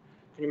do it.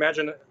 Can you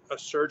imagine a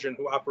surgeon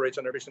who operates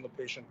on every single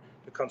patient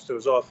that comes to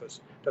his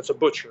office? That's a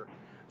butcher.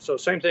 So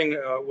same thing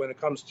when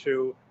it comes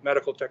to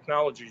medical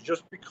technology.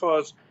 Just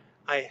because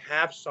I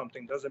have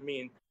something doesn't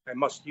mean I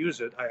must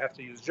use it. I have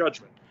to use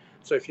judgment.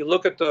 So if you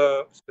look at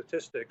the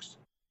statistics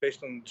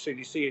based on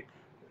CDC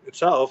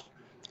itself,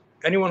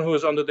 anyone who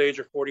is under the age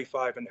of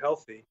 45 and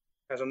healthy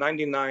has a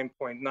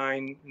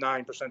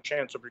 99.99%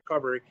 chance of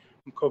recovery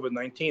from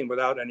COVID-19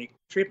 without any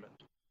treatment.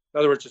 In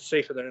other words, it's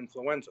safer than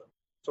influenza.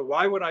 So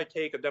why would I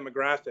take a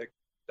demographic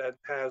that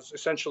has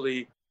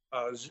essentially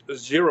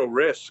zero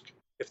risk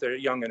if they're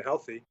young and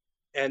healthy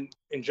and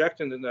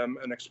inject into them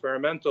an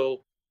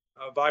experimental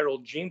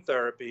viral gene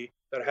therapy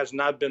that has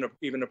not been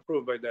even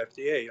approved by the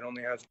FDA? It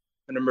only has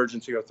an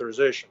emergency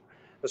authorization.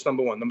 That's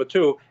number one. Number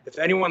two, if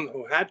anyone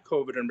who had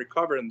COVID and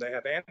recovered and they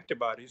have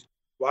antibodies,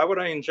 why would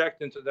I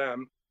inject into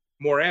them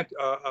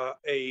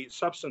a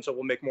substance that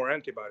will make more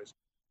antibodies?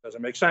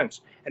 Doesn't make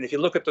sense. And if you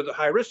look at the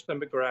high-risk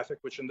demographic,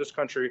 which in this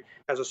country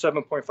has a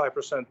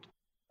 7.5%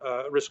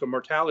 risk of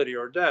mortality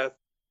or death,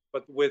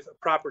 but with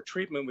proper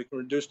treatment, we can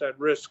reduce that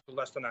risk to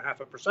less than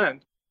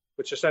 0.5%,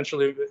 which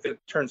essentially it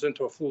turns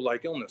into a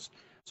flu-like illness.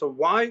 So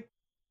why?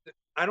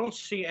 I don't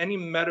see any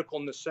medical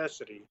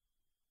necessity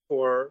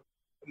for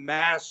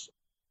mass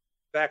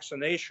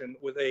vaccination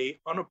with a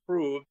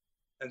unapproved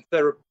and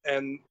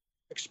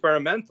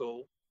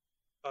experimental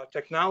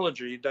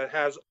technology that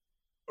has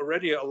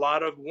already a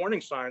lot of warning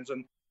signs.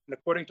 And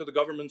according to the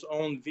government's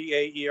own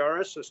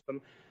VA-ERS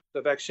system,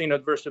 the Vaccine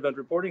Adverse Event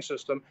Reporting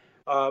System,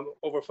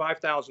 over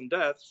 5,000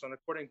 deaths. And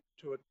according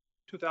to a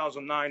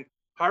 2009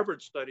 Harvard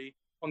study,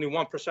 only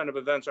 1% of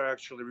events are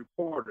actually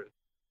reported.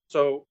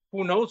 So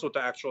who knows what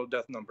the actual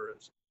death number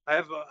is?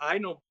 I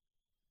know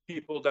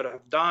people that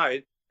have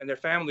died and their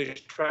families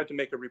tried to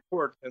make a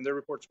report and their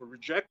reports were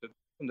rejected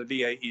from the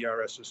VA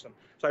ERS system.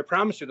 So I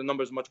promise you the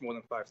number is much more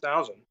than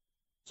 5,000.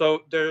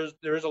 So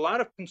there is a lot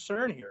of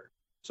concern here.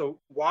 So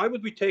why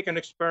would we take an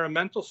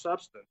experimental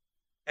substance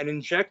and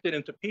inject it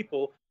into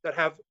people that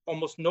have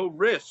almost no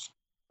risk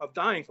of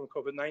dying from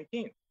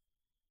COVID-19?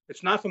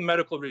 It's not for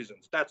medical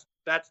reasons. That's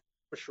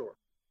for sure.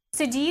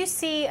 So do you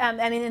see,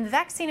 the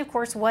vaccine, of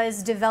course,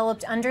 was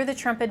developed under the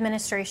Trump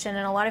administration,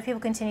 and a lot of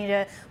people continue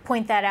to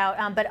point that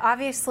out. But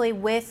obviously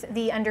with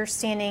the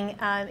understanding,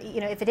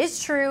 if it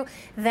is true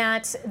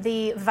that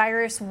the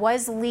virus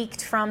was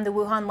leaked from the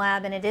Wuhan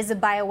lab and it is a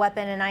bioweapon,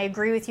 and I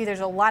agree with you, there's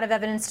a lot of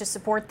evidence to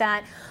support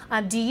that.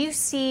 Do you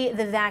see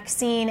the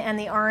vaccine and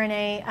the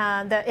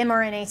RNA, the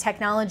mRNA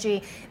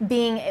technology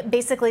being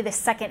basically the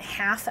second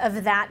half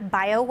of that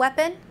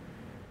bioweapon?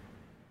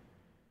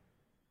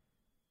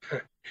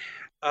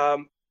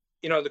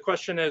 The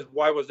question is,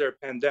 why was there a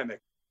pandemic?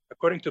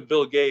 According to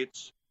Bill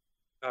Gates,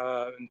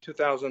 in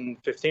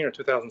 2015 or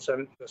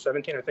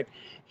 2017, I think,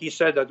 he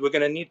said that we're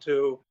going to need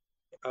to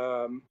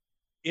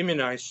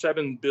immunize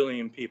 7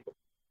 billion people.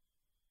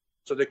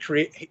 So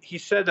he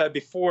said that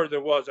before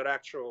there was an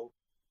actual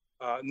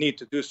need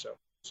to do so.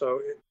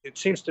 So it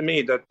seems to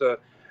me that the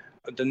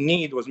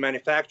need was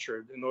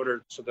manufactured in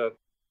order so that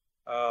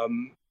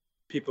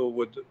people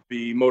would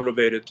be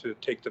motivated to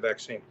take the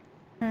vaccine.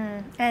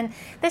 And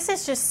this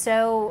is just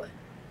so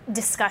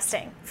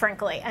disgusting,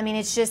 frankly. I mean,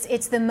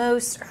 it's the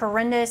most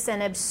horrendous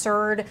and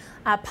absurd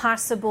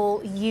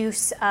possible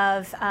use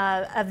of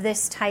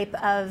this type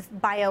of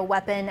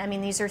bioweapon. I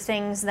mean, these are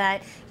things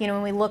that,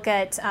 when we look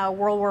at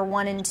World War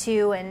I and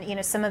II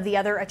and, some of the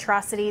other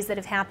atrocities that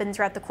have happened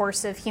throughout the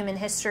course of human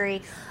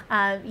history,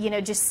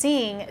 just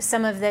seeing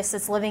some of this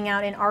that's living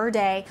out in our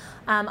day.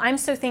 I'm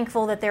so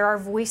thankful that there are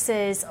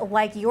voices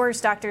like yours,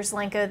 Dr.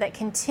 Zelenko, that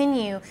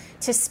continue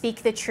to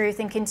speak the truth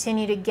and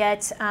continue to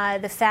get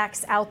the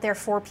facts out there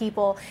for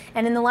people.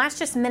 And in the last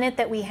just minute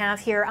that we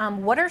have here,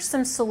 what are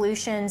some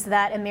solutions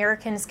that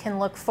Americans can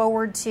look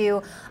forward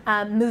to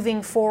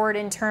moving forward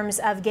in terms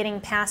of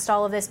getting past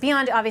all of this,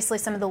 beyond obviously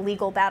some of the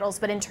legal battles,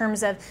 but in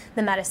terms of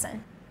the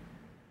medicine?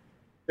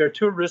 There are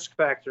two risk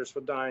factors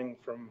for dying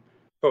from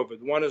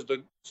COVID. One is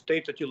the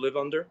state that you live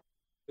under,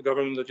 the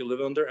government that you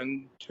live under,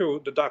 and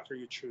two, the doctor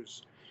you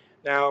choose.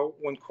 Now,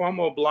 when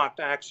Cuomo blocked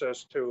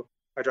access to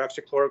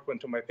hydroxychloroquine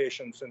to my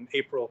patients in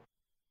April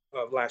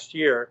of last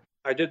year,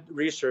 I did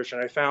research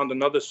and I found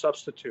another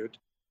substitute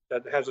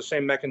that has the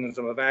same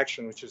mechanism of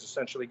action, which is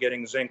essentially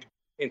getting zinc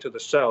into the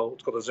cell.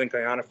 It's called a zinc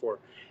ionophore.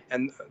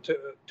 And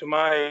to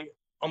my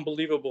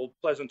unbelievable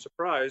pleasant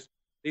surprise,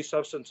 these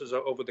substances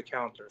are over the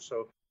counter.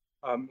 So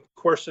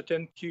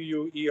quercetin,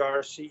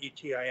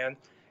 Quercetin,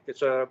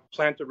 it's a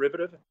plant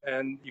derivative,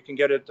 and you can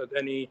get it at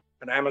an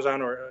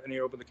Amazon or any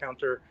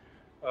over-the-counter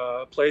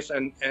place,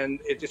 and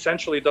it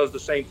essentially does the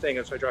same thing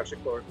as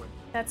hydroxychloroquine.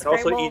 That's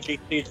and great. Also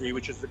EGCG,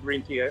 which is the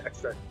green tea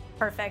extract.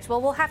 Perfect.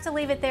 Well, we'll have to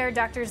leave it there.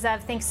 Dr.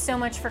 Zev, thanks so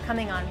much for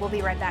coming on. We'll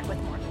be right back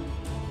with more.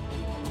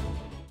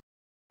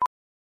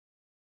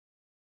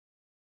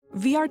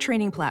 VR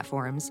training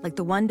platforms, like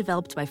the one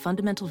developed by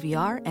Fundamental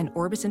VR and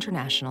Orbis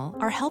International,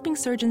 are helping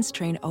surgeons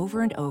train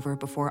over and over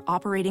before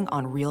operating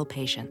on real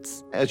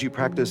patients. As you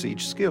practice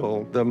each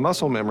skill, the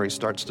muscle memory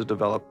starts to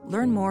develop.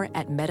 Learn more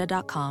at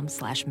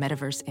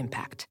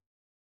meta.com/metaverseimpact.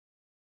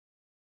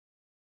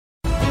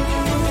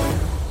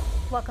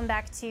 Welcome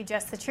back to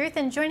Just the Truth,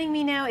 and joining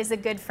me now is a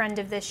good friend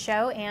of this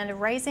show and a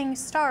rising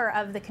star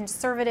of the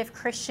conservative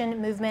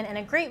Christian movement and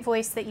a great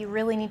voice that you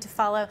really need to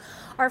follow,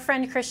 our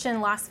friend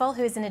Christian Loswell,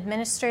 who is an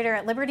administrator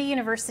at Liberty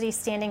University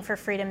Standing for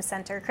Freedom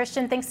Center.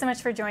 Christian, thanks so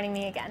much for joining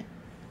me again.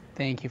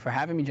 Thank you for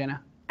having me,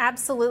 Jenna.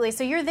 Absolutely.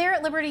 So you're there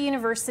at Liberty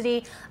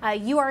University.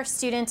 You are a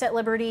student at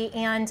Liberty,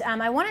 and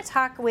I want to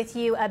talk with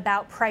you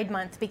about Pride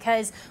Month,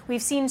 because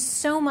we've seen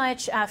so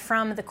much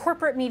from the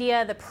corporate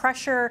media, the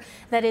pressure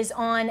that is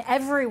on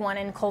everyone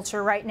in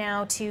culture right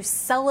now to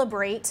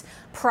celebrate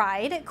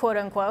Pride, quote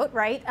unquote,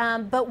 right?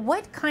 But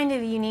what kind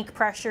of unique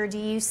pressure do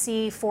you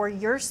see for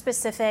your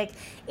specific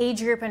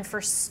age group and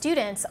for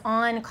students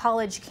on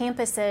college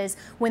campuses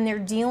when they're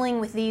dealing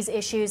with these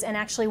issues and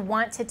actually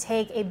want to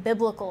take a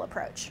biblical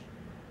approach?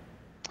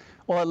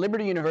 Well, at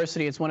Liberty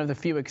University, it's one of the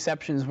few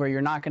exceptions where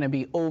you're not going to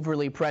be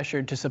overly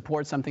pressured to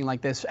support something like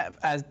this.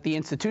 At the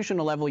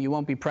institutional level, you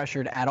won't be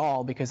pressured at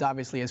all, because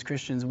obviously as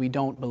Christians, we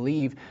don't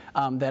believe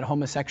that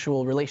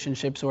homosexual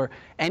relationships or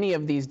any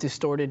of these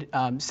distorted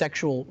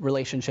sexual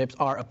relationships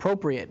are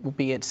appropriate,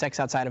 be it sex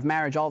outside of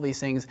marriage, all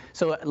these things.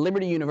 So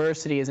Liberty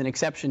University is an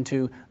exception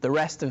to the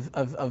rest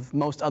of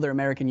most other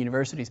American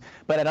universities.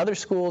 But at other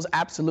schools,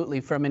 absolutely,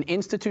 from an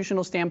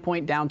institutional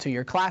standpoint down to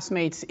your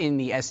classmates in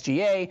the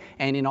SGA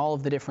and in all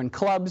of the different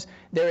clubs.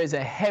 There is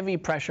a heavy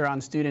pressure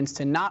on students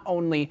to not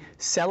only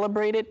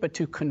celebrate it, but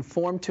to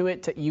conform to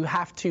it. You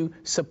have to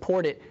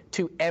support it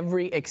to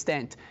every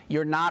extent.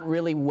 You're not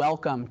really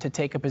welcome to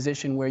take a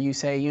position where you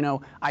say, you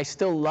know, I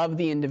still love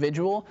the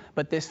individual,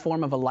 but this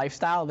form of a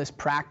lifestyle, this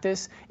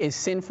practice is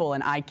sinful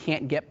and I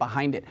can't get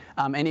behind it.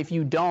 And if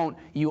you don't,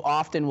 you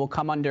often will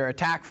come under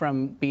attack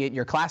from be it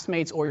your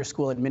classmates or your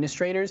school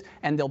administrators,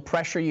 and they'll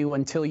pressure you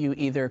until you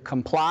either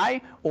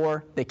comply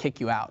or they kick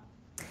you out.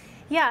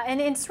 Yeah,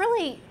 and it's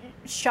really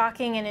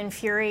shocking and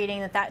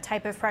infuriating that that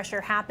type of pressure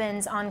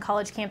happens on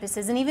college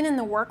campuses and even in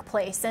the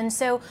workplace. And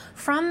so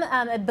from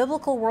a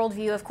biblical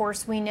worldview, of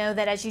course, we know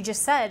that, as you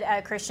just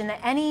said, Christian, that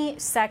any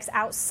sex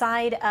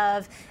outside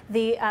of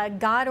the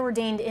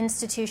God-ordained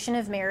institution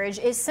of marriage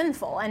is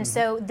sinful. And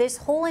so this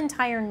whole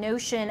entire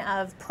notion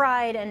of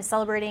pride and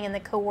celebrating and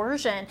the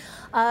coercion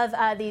of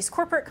these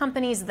corporate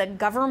companies, the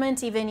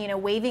government, even, you know,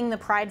 waving the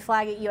pride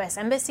flag at U.S.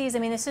 embassies, I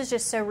mean, this is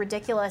just so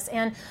ridiculous.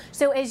 And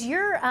so as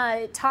you're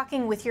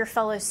talking with your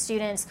fellow students,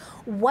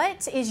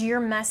 what is your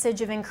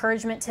message of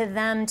encouragement to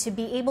them to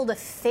be able to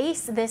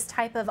face this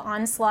type of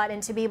onslaught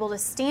and to be able to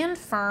stand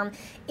firm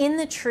in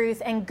the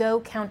truth and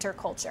go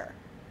counterculture?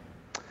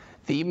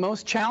 The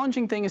most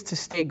challenging thing is to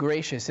stay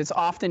gracious. It's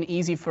often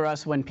easy for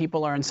us when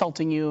people are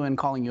insulting you and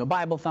calling you a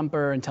Bible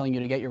thumper and telling you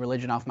to get your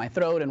religion off my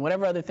throat and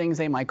whatever other things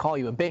they might call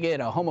you, a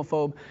bigot, a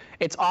homophobe.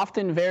 It's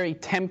often very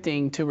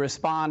tempting to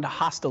respond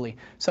hostilely.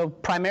 So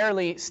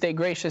primarily, stay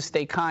gracious,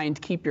 stay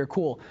kind, keep your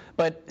cool.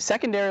 But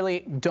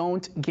secondarily,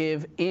 don't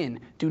give in.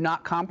 Do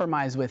not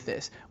compromise with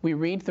this. We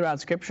read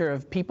throughout Scripture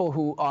of people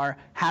who are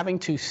having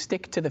to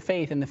stick to the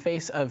faith in the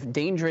face of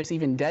dangerous,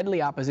 even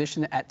deadly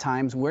opposition at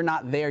times. We're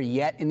not there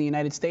yet in the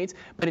United States,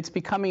 but it's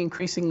becoming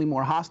increasingly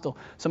more hostile.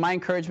 So my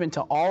encouragement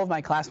to all of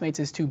my classmates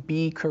is to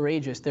be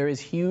courageous. There is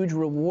huge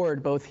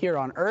reward both here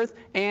on earth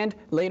and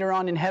later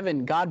on in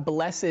heaven. God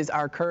blesses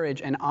our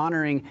courage and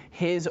honoring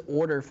His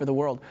order for the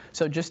world.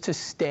 So just to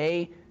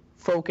stay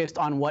focused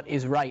on what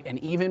is right. And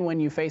even when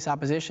you face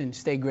opposition,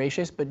 stay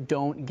gracious, but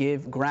don't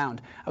give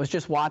ground. I was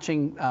just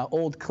watching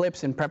old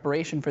clips in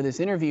preparation for this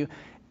interview.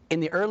 In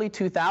the early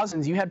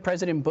 2000s, you had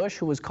President Bush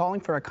who was calling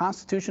for a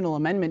constitutional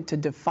amendment to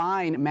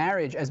define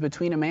marriage as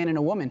between a man and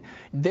a woman.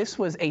 This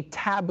was a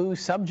taboo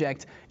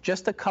subject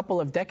just a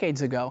couple of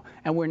decades ago,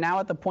 and we're now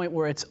at the point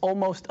where it's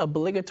almost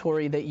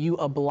obligatory that you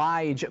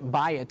oblige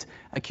by it.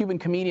 A Cuban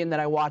comedian that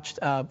I watched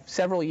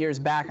several years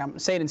back, I'm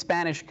say it in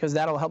Spanish because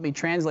that'll help me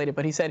translate it,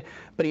 but he said,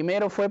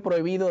 primero fue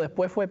prohibido,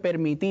 después fue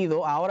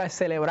permitido, ahora es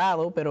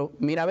celebrado, pero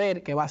mira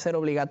ver que va a ser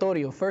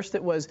obligatorio. First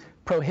it was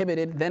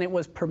prohibited, then it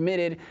was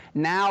permitted,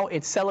 now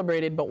it's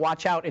celebrated, but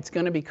watch out, it's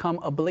going to become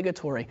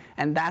obligatory.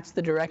 And that's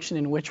the direction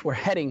in which we're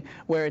heading,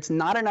 where it's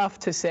not enough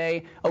to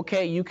say,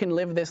 okay, you can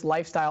live this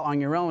lifestyle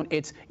on your own.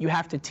 It's you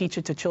have to teach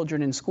it to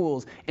children in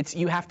schools. It's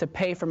you have to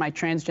pay for my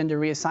transgender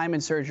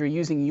reassignment surgery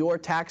using your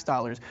tax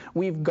dollars.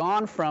 We've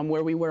gone from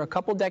where we were a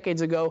couple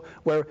decades ago,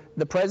 where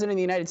the President of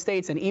the United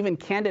States and even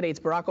candidates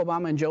Barack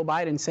Obama and Joe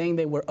Biden saying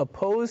they were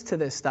opposed to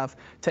this stuff,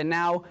 to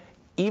now,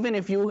 even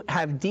if you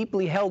have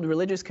deeply held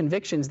religious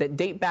convictions that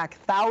date back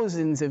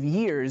thousands of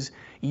years,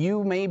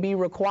 you may be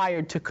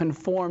required to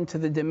conform to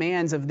the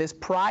demands of this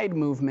pride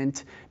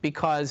movement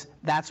because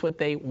that's what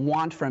they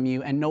want from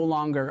you, and no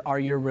longer are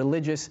your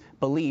religious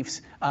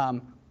beliefs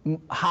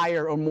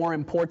higher or more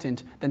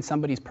important than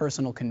somebody's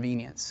personal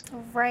convenience.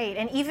 Right,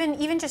 and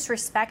even just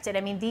respect it.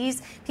 I mean,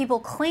 these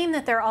people claim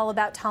that they're all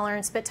about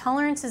tolerance, but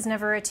tolerance is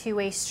never a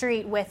two-way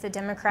street with the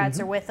Democrats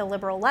or with the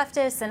liberal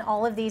leftists and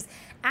all of these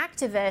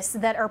activists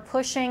that are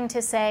pushing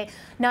to say,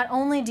 not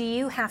only do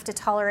you have to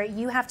tolerate,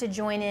 you have to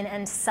join in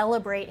and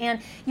celebrate.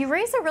 And you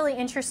raise a really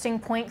interesting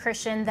point,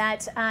 Christian,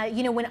 that,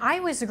 you know, when I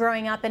was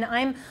growing up, and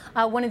I'm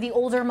one of the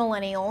older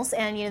millennials,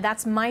 and, you know,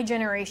 that's my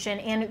generation,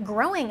 and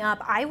growing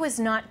up, I was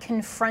not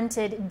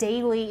confronted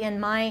daily in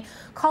my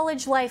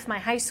college life, my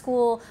high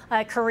school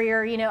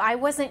career. You know, I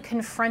wasn't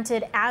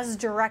confronted as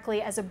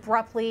directly, as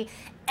abruptly.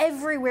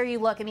 Everywhere you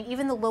look, I mean,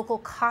 even the local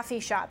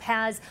coffee shop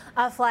has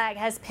a flag,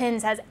 has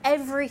pins, has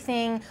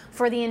everything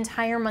for the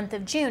entire month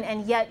of June.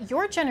 And yet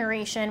your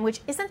generation,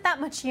 which isn't that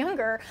much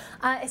younger,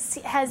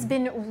 has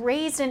been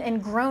raised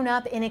and grown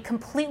up in a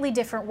completely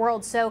different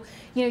world. So,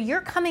 you know,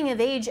 you're coming of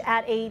age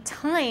at a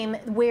time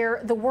where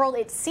the world,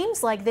 it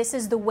seems like this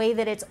is the way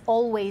that it's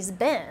always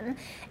been.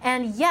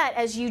 And yet,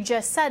 as you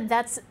just said,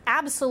 that's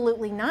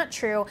absolutely not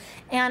true.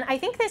 And I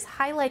think this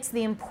highlights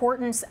the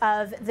importance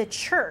of the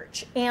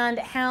church and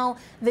how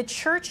the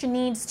church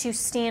needs to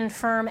stand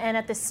firm. And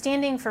at the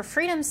Standing for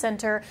Freedom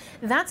Center,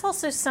 that's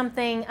also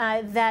something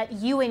that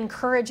you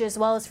encourage, as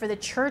well as for the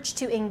church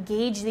to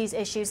engage these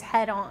issues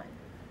head on.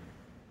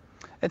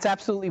 It's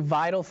absolutely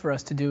vital for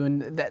us to do,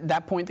 and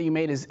that point that you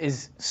made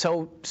is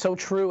so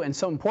true and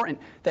so important,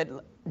 that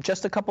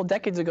just a couple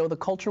decades ago, the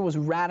culture was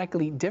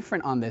radically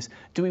different on this.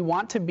 Do we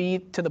want to be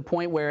to the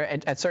point where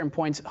at certain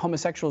points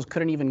homosexuals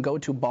couldn't even go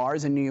to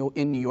bars in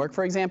New York,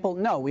 for example?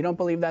 No, we don't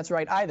believe that's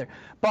right either.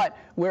 But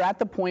we're at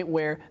the point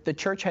where the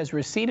church has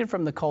receded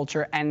from the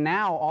culture, and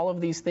now all of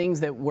these things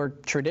that were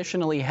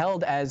traditionally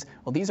held as,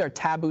 well, these are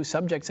taboo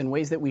subjects in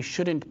ways that we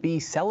shouldn't be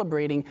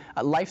celebrating,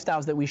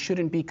 lifestyles that we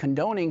shouldn't be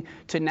condoning,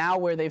 to now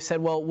where they've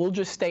said, well, we'll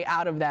just stay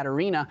out of that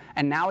arena.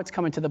 And now it's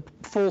coming to the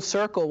full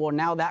circle where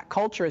now that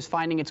culture is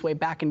finding its way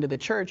back into the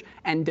church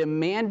and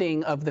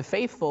demanding of the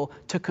faithful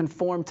to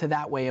conform to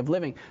that way of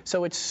living.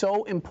 So it's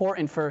so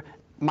important for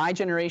my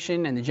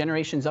generation and the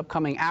generations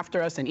upcoming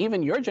after us, and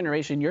even your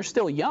generation, you're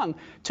still young,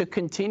 to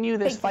continue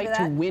this fight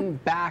to win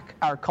back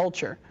our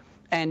culture.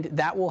 And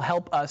that will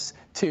help us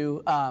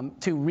to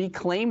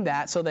reclaim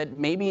that, so that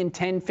maybe in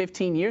 10,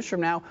 15 years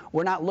from now,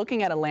 we're not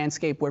looking at a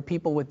landscape where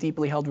people with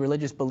deeply held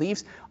religious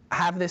beliefs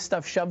have this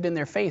stuff shoved in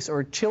their face,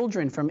 or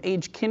children from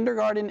age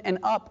kindergarten and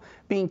up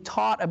being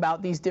taught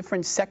about these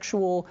different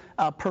sexual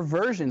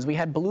perversions. We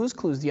had Blue's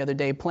Clues the other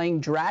day playing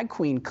drag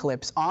queen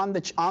clips on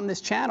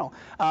this channel.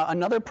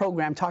 Another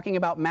program talking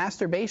about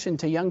masturbation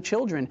to young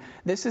children.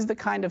 This is the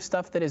kind of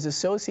stuff that is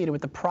associated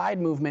with the Pride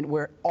movement,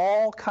 where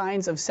all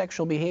kinds of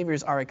sexual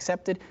behaviors are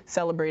accepted,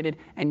 celebrated,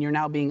 and you're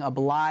now being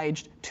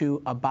obliged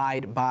to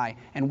abide by.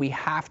 And we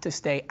have to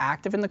stay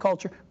active in the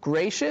culture,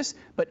 gracious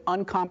but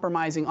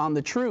uncompromising on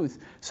the truth,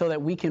 so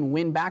that we can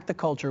win back the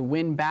culture,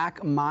 win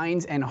back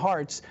minds and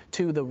hearts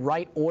to the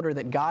right order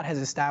that God has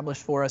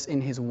established for us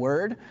in His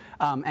Word,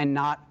 and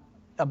not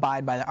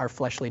abide by our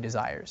fleshly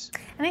desires.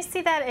 And I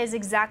see that as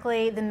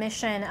exactly the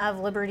mission of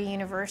Liberty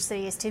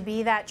University, is to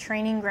be that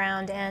training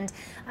ground and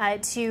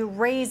to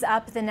raise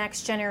up the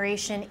next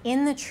generation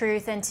in the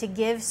truth, and to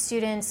give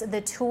students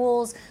the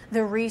tools,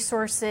 the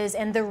resources,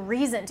 and the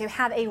reason to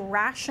have a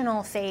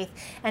rational faith,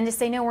 and to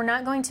say, no, we're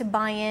not going to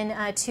buy in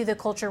to the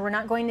culture. We're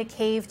not going to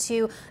cave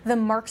to the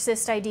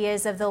Marxist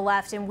ideas of the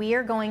left, and we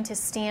are going to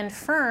stand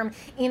firm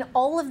in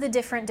all of the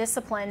different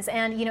disciplines.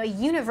 And, a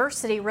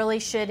university really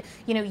should,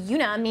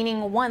 una,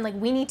 meaning one, like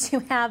we need to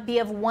be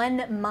of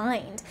one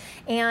mind,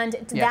 and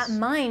that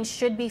mind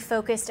should be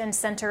focused and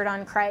centered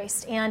on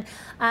Christ. And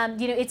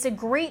it's a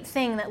great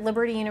thing that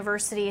Liberty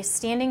University is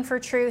standing for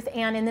truth.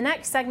 And in the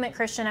next segment,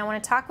 Christian, I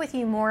want to talk with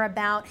you more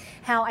about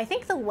how I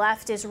think the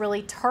left is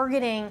really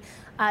targeting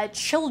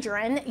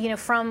children,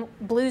 from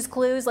Blue's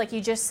Clues, like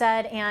you just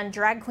said, and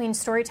drag queen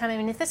story time. I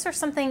mean, if this were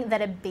something that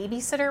a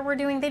babysitter were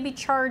doing, they'd be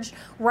charged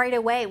right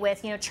away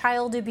with,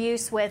 child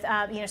abuse, with,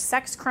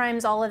 sex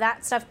crimes, all of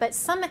that stuff. But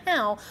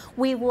somehow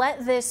we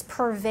let this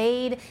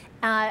pervade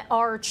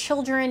our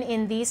children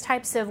in these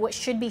types of what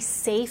should be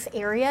safe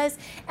areas,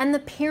 and the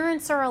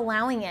parents are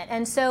allowing it.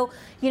 And so,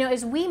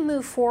 as we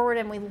move forward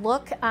and we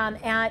look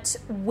at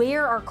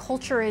where our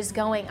culture is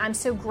going, I'm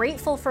so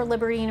grateful for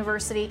Liberty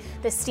University,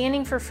 the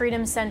Standing for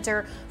Freedom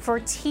Center,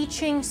 for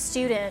teaching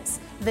students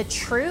the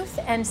truth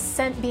and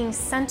being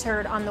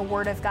centered on the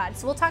Word of God.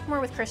 So we'll talk more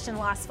with Christian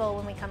Lossville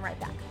when we come right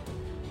back.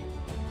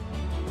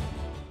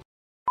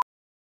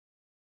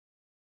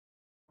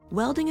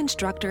 Welding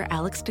instructor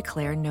Alex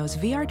DeClaire knows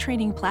VR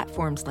training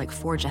platforms like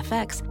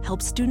ForgeFX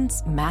help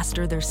students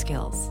master their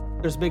skills.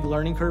 There's a big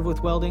learning curve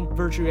with welding.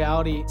 Virtual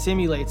reality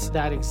simulates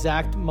that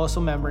exact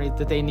muscle memory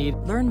that they need.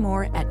 Learn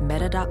more at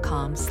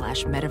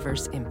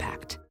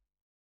meta.com/metaverseimpact.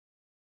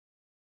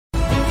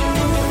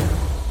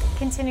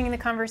 Continuing the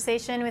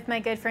conversation with my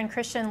good friend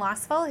Christian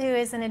Lossville, who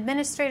is an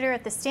administrator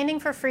at the Standing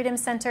for Freedom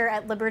Center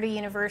at Liberty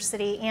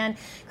University. And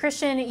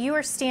Christian, you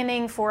are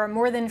standing for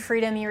more than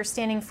freedom. You are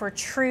standing for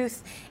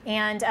truth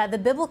and the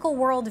biblical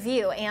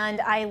worldview.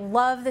 And I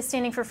love the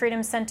Standing for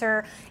Freedom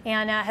Center,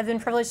 and have been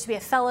privileged to be a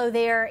fellow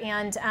there.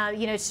 And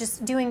it's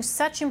just doing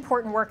such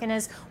important work. And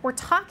as we're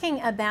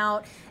talking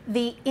about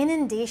the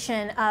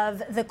inundation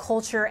of the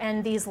culture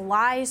and these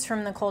lies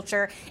from the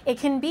culture, it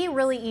can be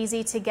really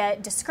easy to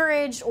get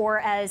discouraged, or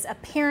as a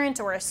parent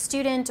or a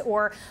student,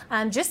 or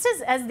just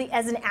as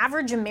an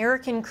average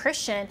American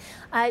Christian,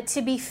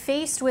 to be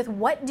faced with,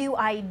 what do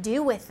I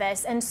do with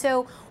this? And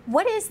so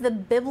what is the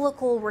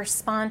biblical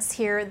response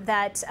here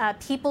that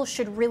people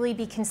should really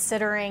be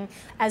considering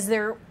as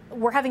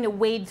we're having to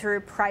wade through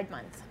Pride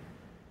Month?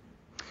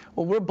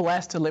 Well, we're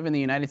blessed to live in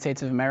the United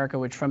States of America,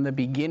 which from the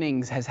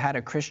beginnings has had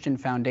a Christian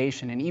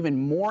foundation. And even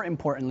more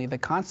importantly, the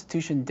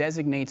Constitution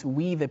designates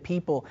we, the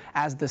people,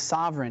 as the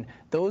sovereign.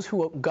 Those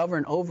who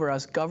govern over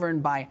us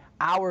govern by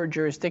our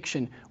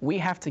jurisdiction. We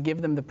have to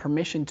give them the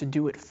permission to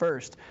do it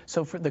first.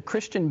 So for the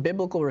Christian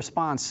biblical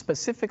response,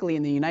 specifically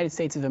in the United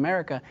States of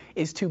America,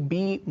 is to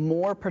be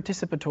more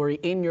participatory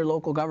in your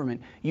local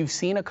government. You've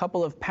seen a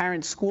couple of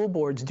parent school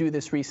boards do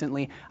this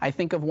recently. I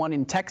think of one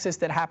in Texas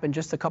that happened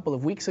just a couple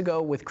of weeks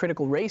ago with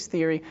critical race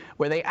theory,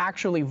 where they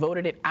actually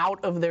voted it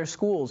out of their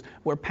schools,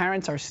 where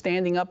parents are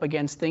standing up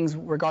against things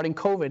regarding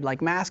COVID,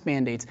 like mask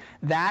mandates.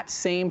 That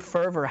same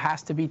fervor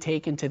has to be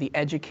taken to the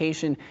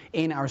education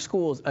in our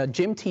schools. A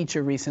gym teacher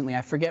teacher recently,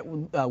 I forget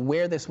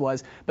where this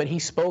was, but he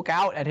spoke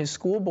out at his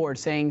school board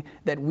saying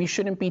that we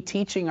shouldn't be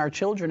teaching our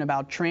children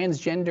about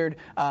transgendered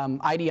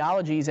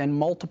ideologies and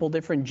multiple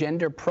different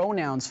gender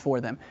pronouns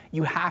for them.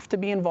 You have to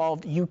be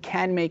involved. You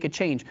can make a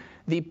change.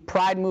 The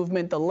Pride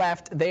movement, the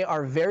left, they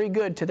are very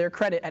good, to their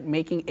credit, at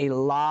making a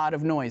lot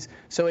of noise.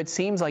 So it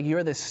seems like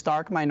you're this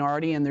stark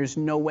minority and there's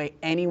no way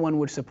anyone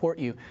would support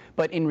you.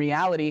 But in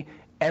reality,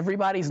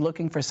 everybody's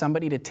looking for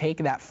somebody to take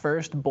that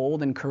first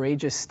bold and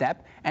courageous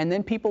step, and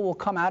then people will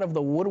come out of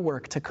the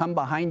woodwork to come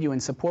behind you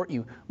and support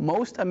you.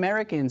 Most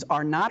Americans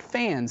are not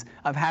fans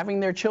of having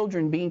their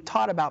children being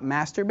taught about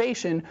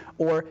masturbation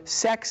or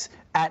sex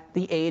at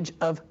the age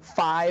of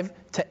 5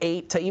 to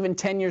 8 to even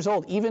 10 years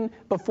old. Even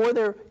before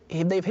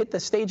they've hit the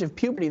stage of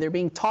puberty, they're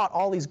being taught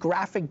all these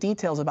graphic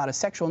details about a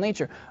sexual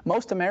nature.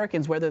 Most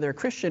Americans, whether they're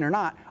Christian or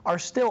not, are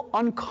still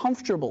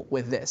uncomfortable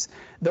with this.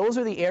 Those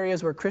are the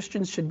areas where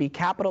Christians should be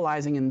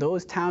capitalizing in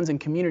those towns and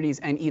communities,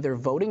 and either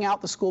voting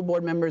out the school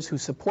board members who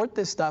support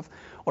this stuff,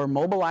 or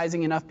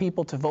mobilizing enough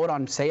people to vote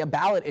on, say, a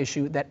ballot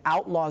issue that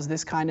outlaws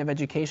this kind of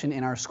education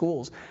in our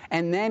schools.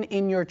 And then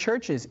in your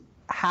churches,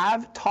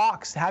 have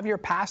talks, have your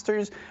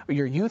pastors or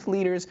your youth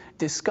leaders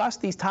discuss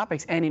these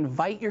topics and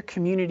invite your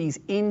communities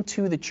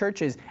into the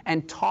churches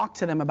and talk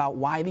to them about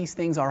why these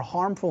things are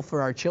harmful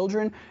for our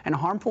children and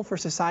harmful for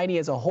society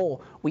as a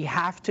whole. We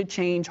have to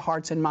change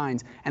hearts and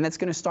minds, and that's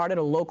going to start at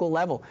a local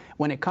level.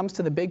 When it comes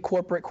to the big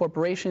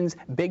corporations,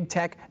 big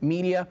tech,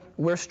 media,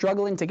 we're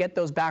struggling to get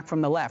those back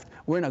from the left.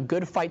 We're in a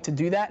good fight to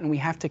do that, and we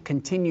have to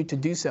continue to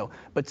do so.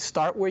 But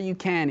start where you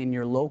can in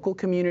your local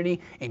community,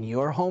 in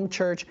your home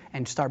church,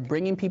 and start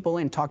bringing people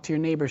in. Talk to your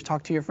neighbors,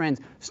 talk to your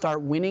friends,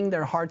 start winning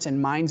their hearts and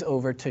minds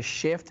over to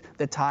shift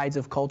the tides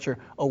of culture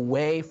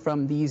away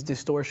from these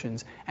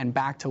distortions and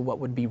back to what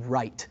would be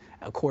right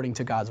according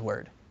to God's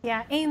word.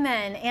 Yeah,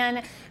 amen.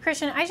 And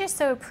Christian, I just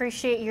so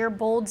appreciate your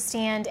bold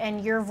stand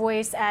and your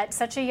voice at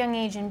such a young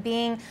age, and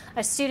being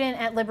a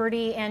student at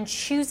Liberty and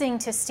choosing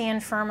to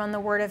stand firm on the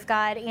Word of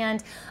God.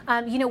 And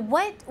you know,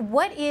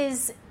 what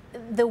is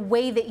the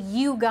way that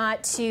you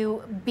got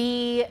to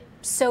be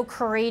so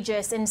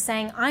courageous in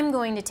saying, I'm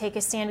going to take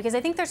a stand? Because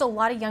I think there's a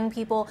lot of young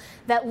people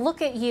that look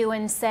at you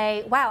and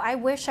say, wow, I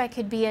wish I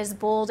could be as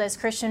bold as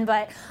Christian,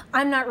 but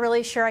I'm not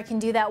really sure I can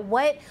do that.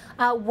 What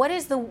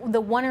is the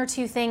one or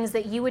two things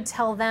that you would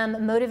tell them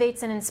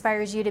motivates and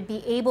inspires you to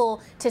be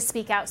able to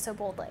speak out so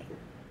boldly?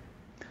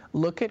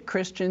 Look at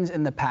Christians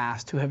in the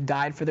past who have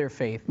died for their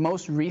faith.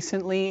 Most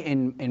recently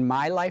in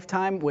my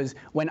lifetime was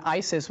when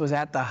ISIS was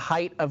at the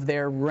height of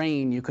their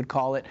reign, you could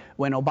call it,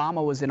 when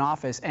Obama was in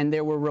office. And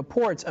there were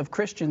reports of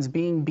Christians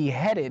being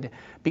beheaded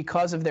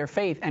because of their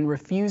faith and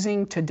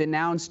refusing to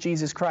denounce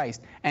Jesus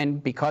Christ.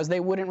 And because they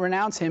wouldn't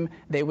renounce him,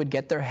 they would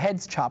get their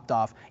heads chopped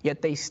off.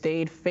 Yet they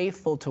stayed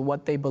faithful to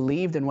what they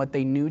believed and what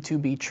they knew to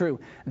be true.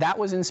 That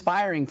was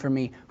inspiring for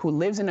me, who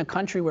lives in a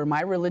country where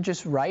my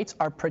religious rights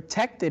are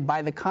protected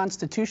by the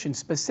Constitution,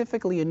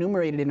 specifically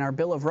enumerated in our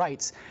Bill of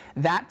Rights.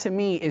 That to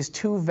me is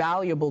too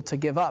valuable to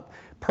give up.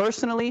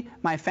 Personally,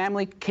 my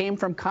family came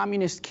from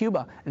communist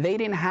Cuba. They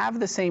didn't have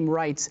the same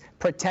rights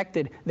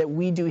protected that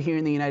we do here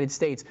in the United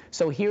States.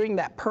 So hearing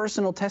that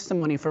personal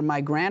testimony from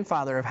my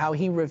grandfather of how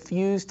he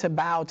refused to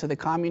bow to the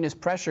communist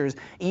pressures,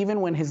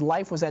 even when his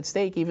life was at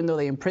stake, even though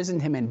they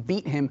imprisoned him and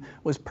beat him,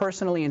 was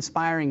personally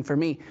inspiring for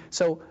me.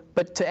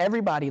 But to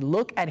everybody,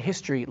 look at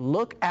history,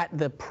 look at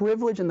the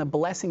privilege and the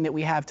blessing that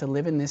we have to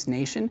live in this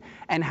nation,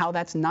 and how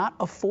that's not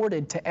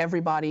afforded to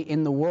everybody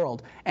in the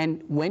world.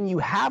 And when you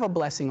have a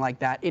blessing like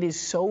that, it is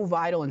so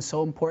vital and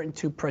so important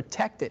to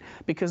protect it,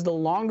 because the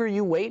longer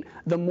you wait,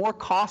 the more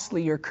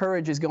costly your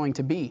courage is going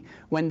to be.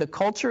 When the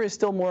culture is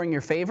still more in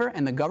your favor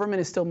and the government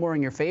is still more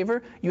in your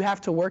favor, you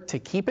have to work to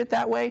keep it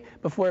that way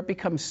before it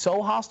becomes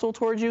so hostile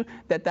towards you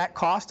that that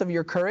cost of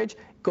your courage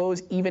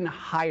goes even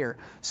higher.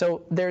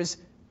 So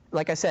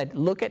like I said,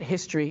 look at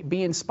history,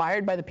 be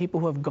inspired by the people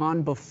who have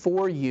gone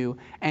before you,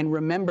 and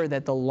remember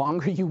that the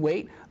longer you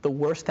wait, the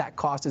worse that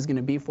cost is going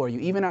to be for you.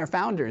 Even our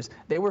founders,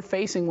 they were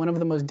facing one of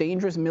the most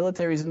dangerous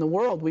militaries in the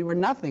world. We were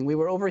nothing. We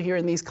were over here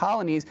in these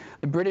colonies.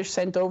 The British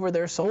sent over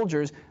their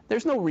soldiers.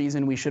 There's no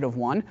reason we should have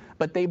won,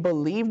 but they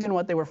believed in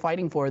what they were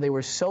fighting for. They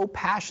were so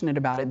passionate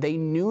about it. They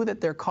knew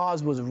that their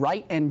cause was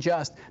right and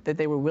just, that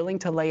they were willing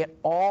to lay it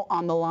all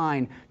on the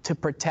line to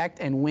protect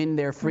and win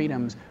their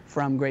freedoms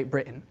from Great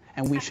Britain.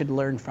 And we should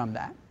learn from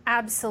that.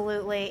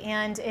 Absolutely.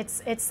 And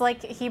it's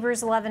like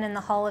Hebrews 11 in the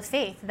Hall of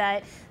Faith,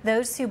 that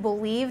those who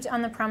believed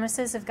on the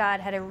promises of God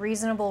had a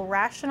reasonable,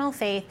 rational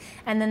faith,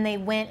 and then they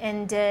went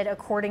and did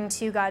according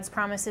to God's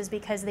promises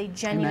because they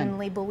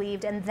genuinely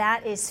believed. And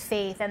that is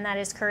faith, and that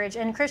is courage.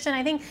 And Christian,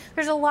 I think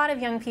there's a lot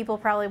of young people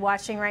probably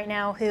watching right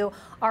now who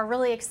are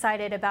really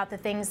excited about the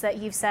things that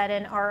you've said,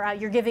 and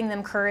you're giving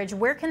them courage.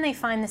 Where can they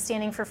find the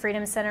Standing for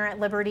Freedom Center at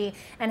Liberty,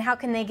 and how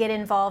can they get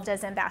involved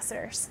as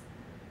ambassadors?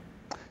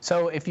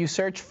 So if you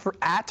search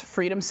at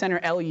Freedom Center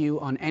LU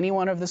on any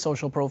one of the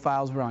social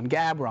profiles, we're on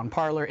Gab, we're on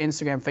Parler,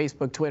 Instagram,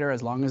 Facebook, Twitter,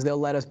 as long as they'll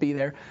let us be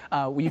there.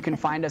 You can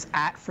find us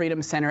at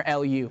Freedom Center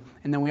LU.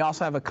 And then we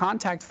also have a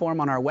contact form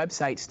on our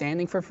website,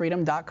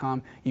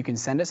 standingforfreedom.com. You can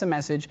send us a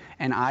message,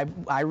 and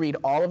I read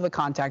all of the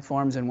contact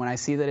forms, and when I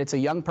see that it's a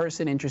young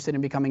person interested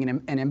in becoming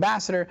an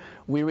ambassador,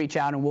 we reach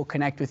out and we'll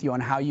connect with you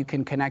on how you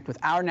can connect with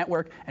our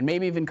network and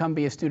maybe even come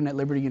be a student at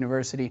Liberty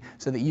University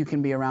so that you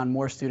can be around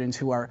more students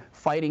who are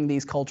fighting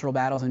these cultural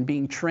battles and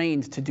being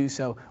trained to do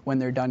so when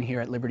they're done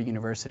here at Liberty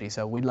University.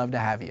 So we'd love to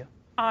have you.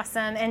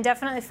 Awesome. And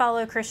definitely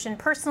follow Christian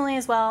personally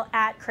as well,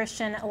 at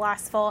Christian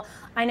Lostful.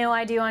 I know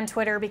I do on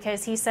Twitter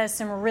because he says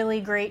some really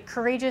great,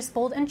 courageous,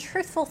 bold, and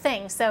truthful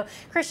things. So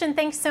Christian,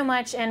 thanks so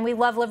much. And we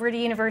love Liberty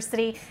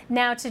University.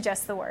 Now to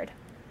Just the Word.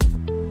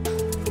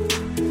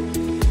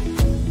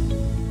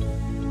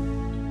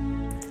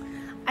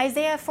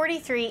 Isaiah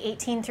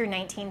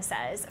 43:18-19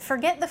 says,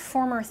 "Forget the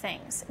former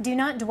things. Do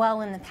not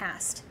dwell in the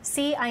past.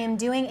 See, I am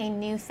doing a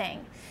new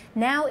thing.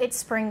 Now it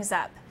springs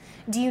up.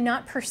 Do you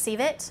not perceive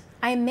it?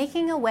 I am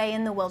making a way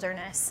in the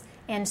wilderness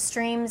and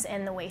streams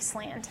in the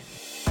wasteland."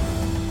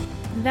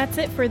 That's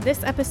it for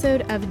this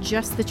episode of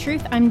Just the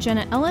Truth. I'm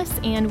Jenna Ellis,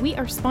 and we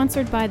are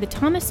sponsored by the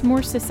Thomas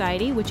More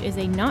Society, which is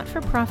a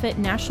not-for-profit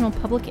national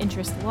public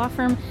interest law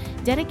firm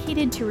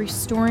dedicated to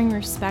restoring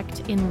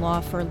respect in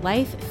law for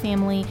life,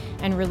 family,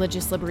 and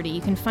religious liberty.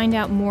 You can find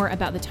out more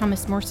about the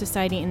Thomas More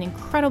Society and the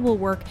incredible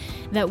work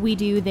that we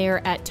do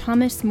there at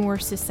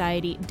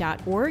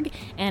thomasmoresociety.org.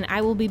 And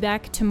I will be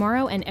back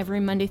tomorrow and every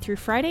Monday through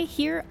Friday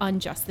here on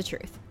Just the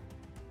Truth.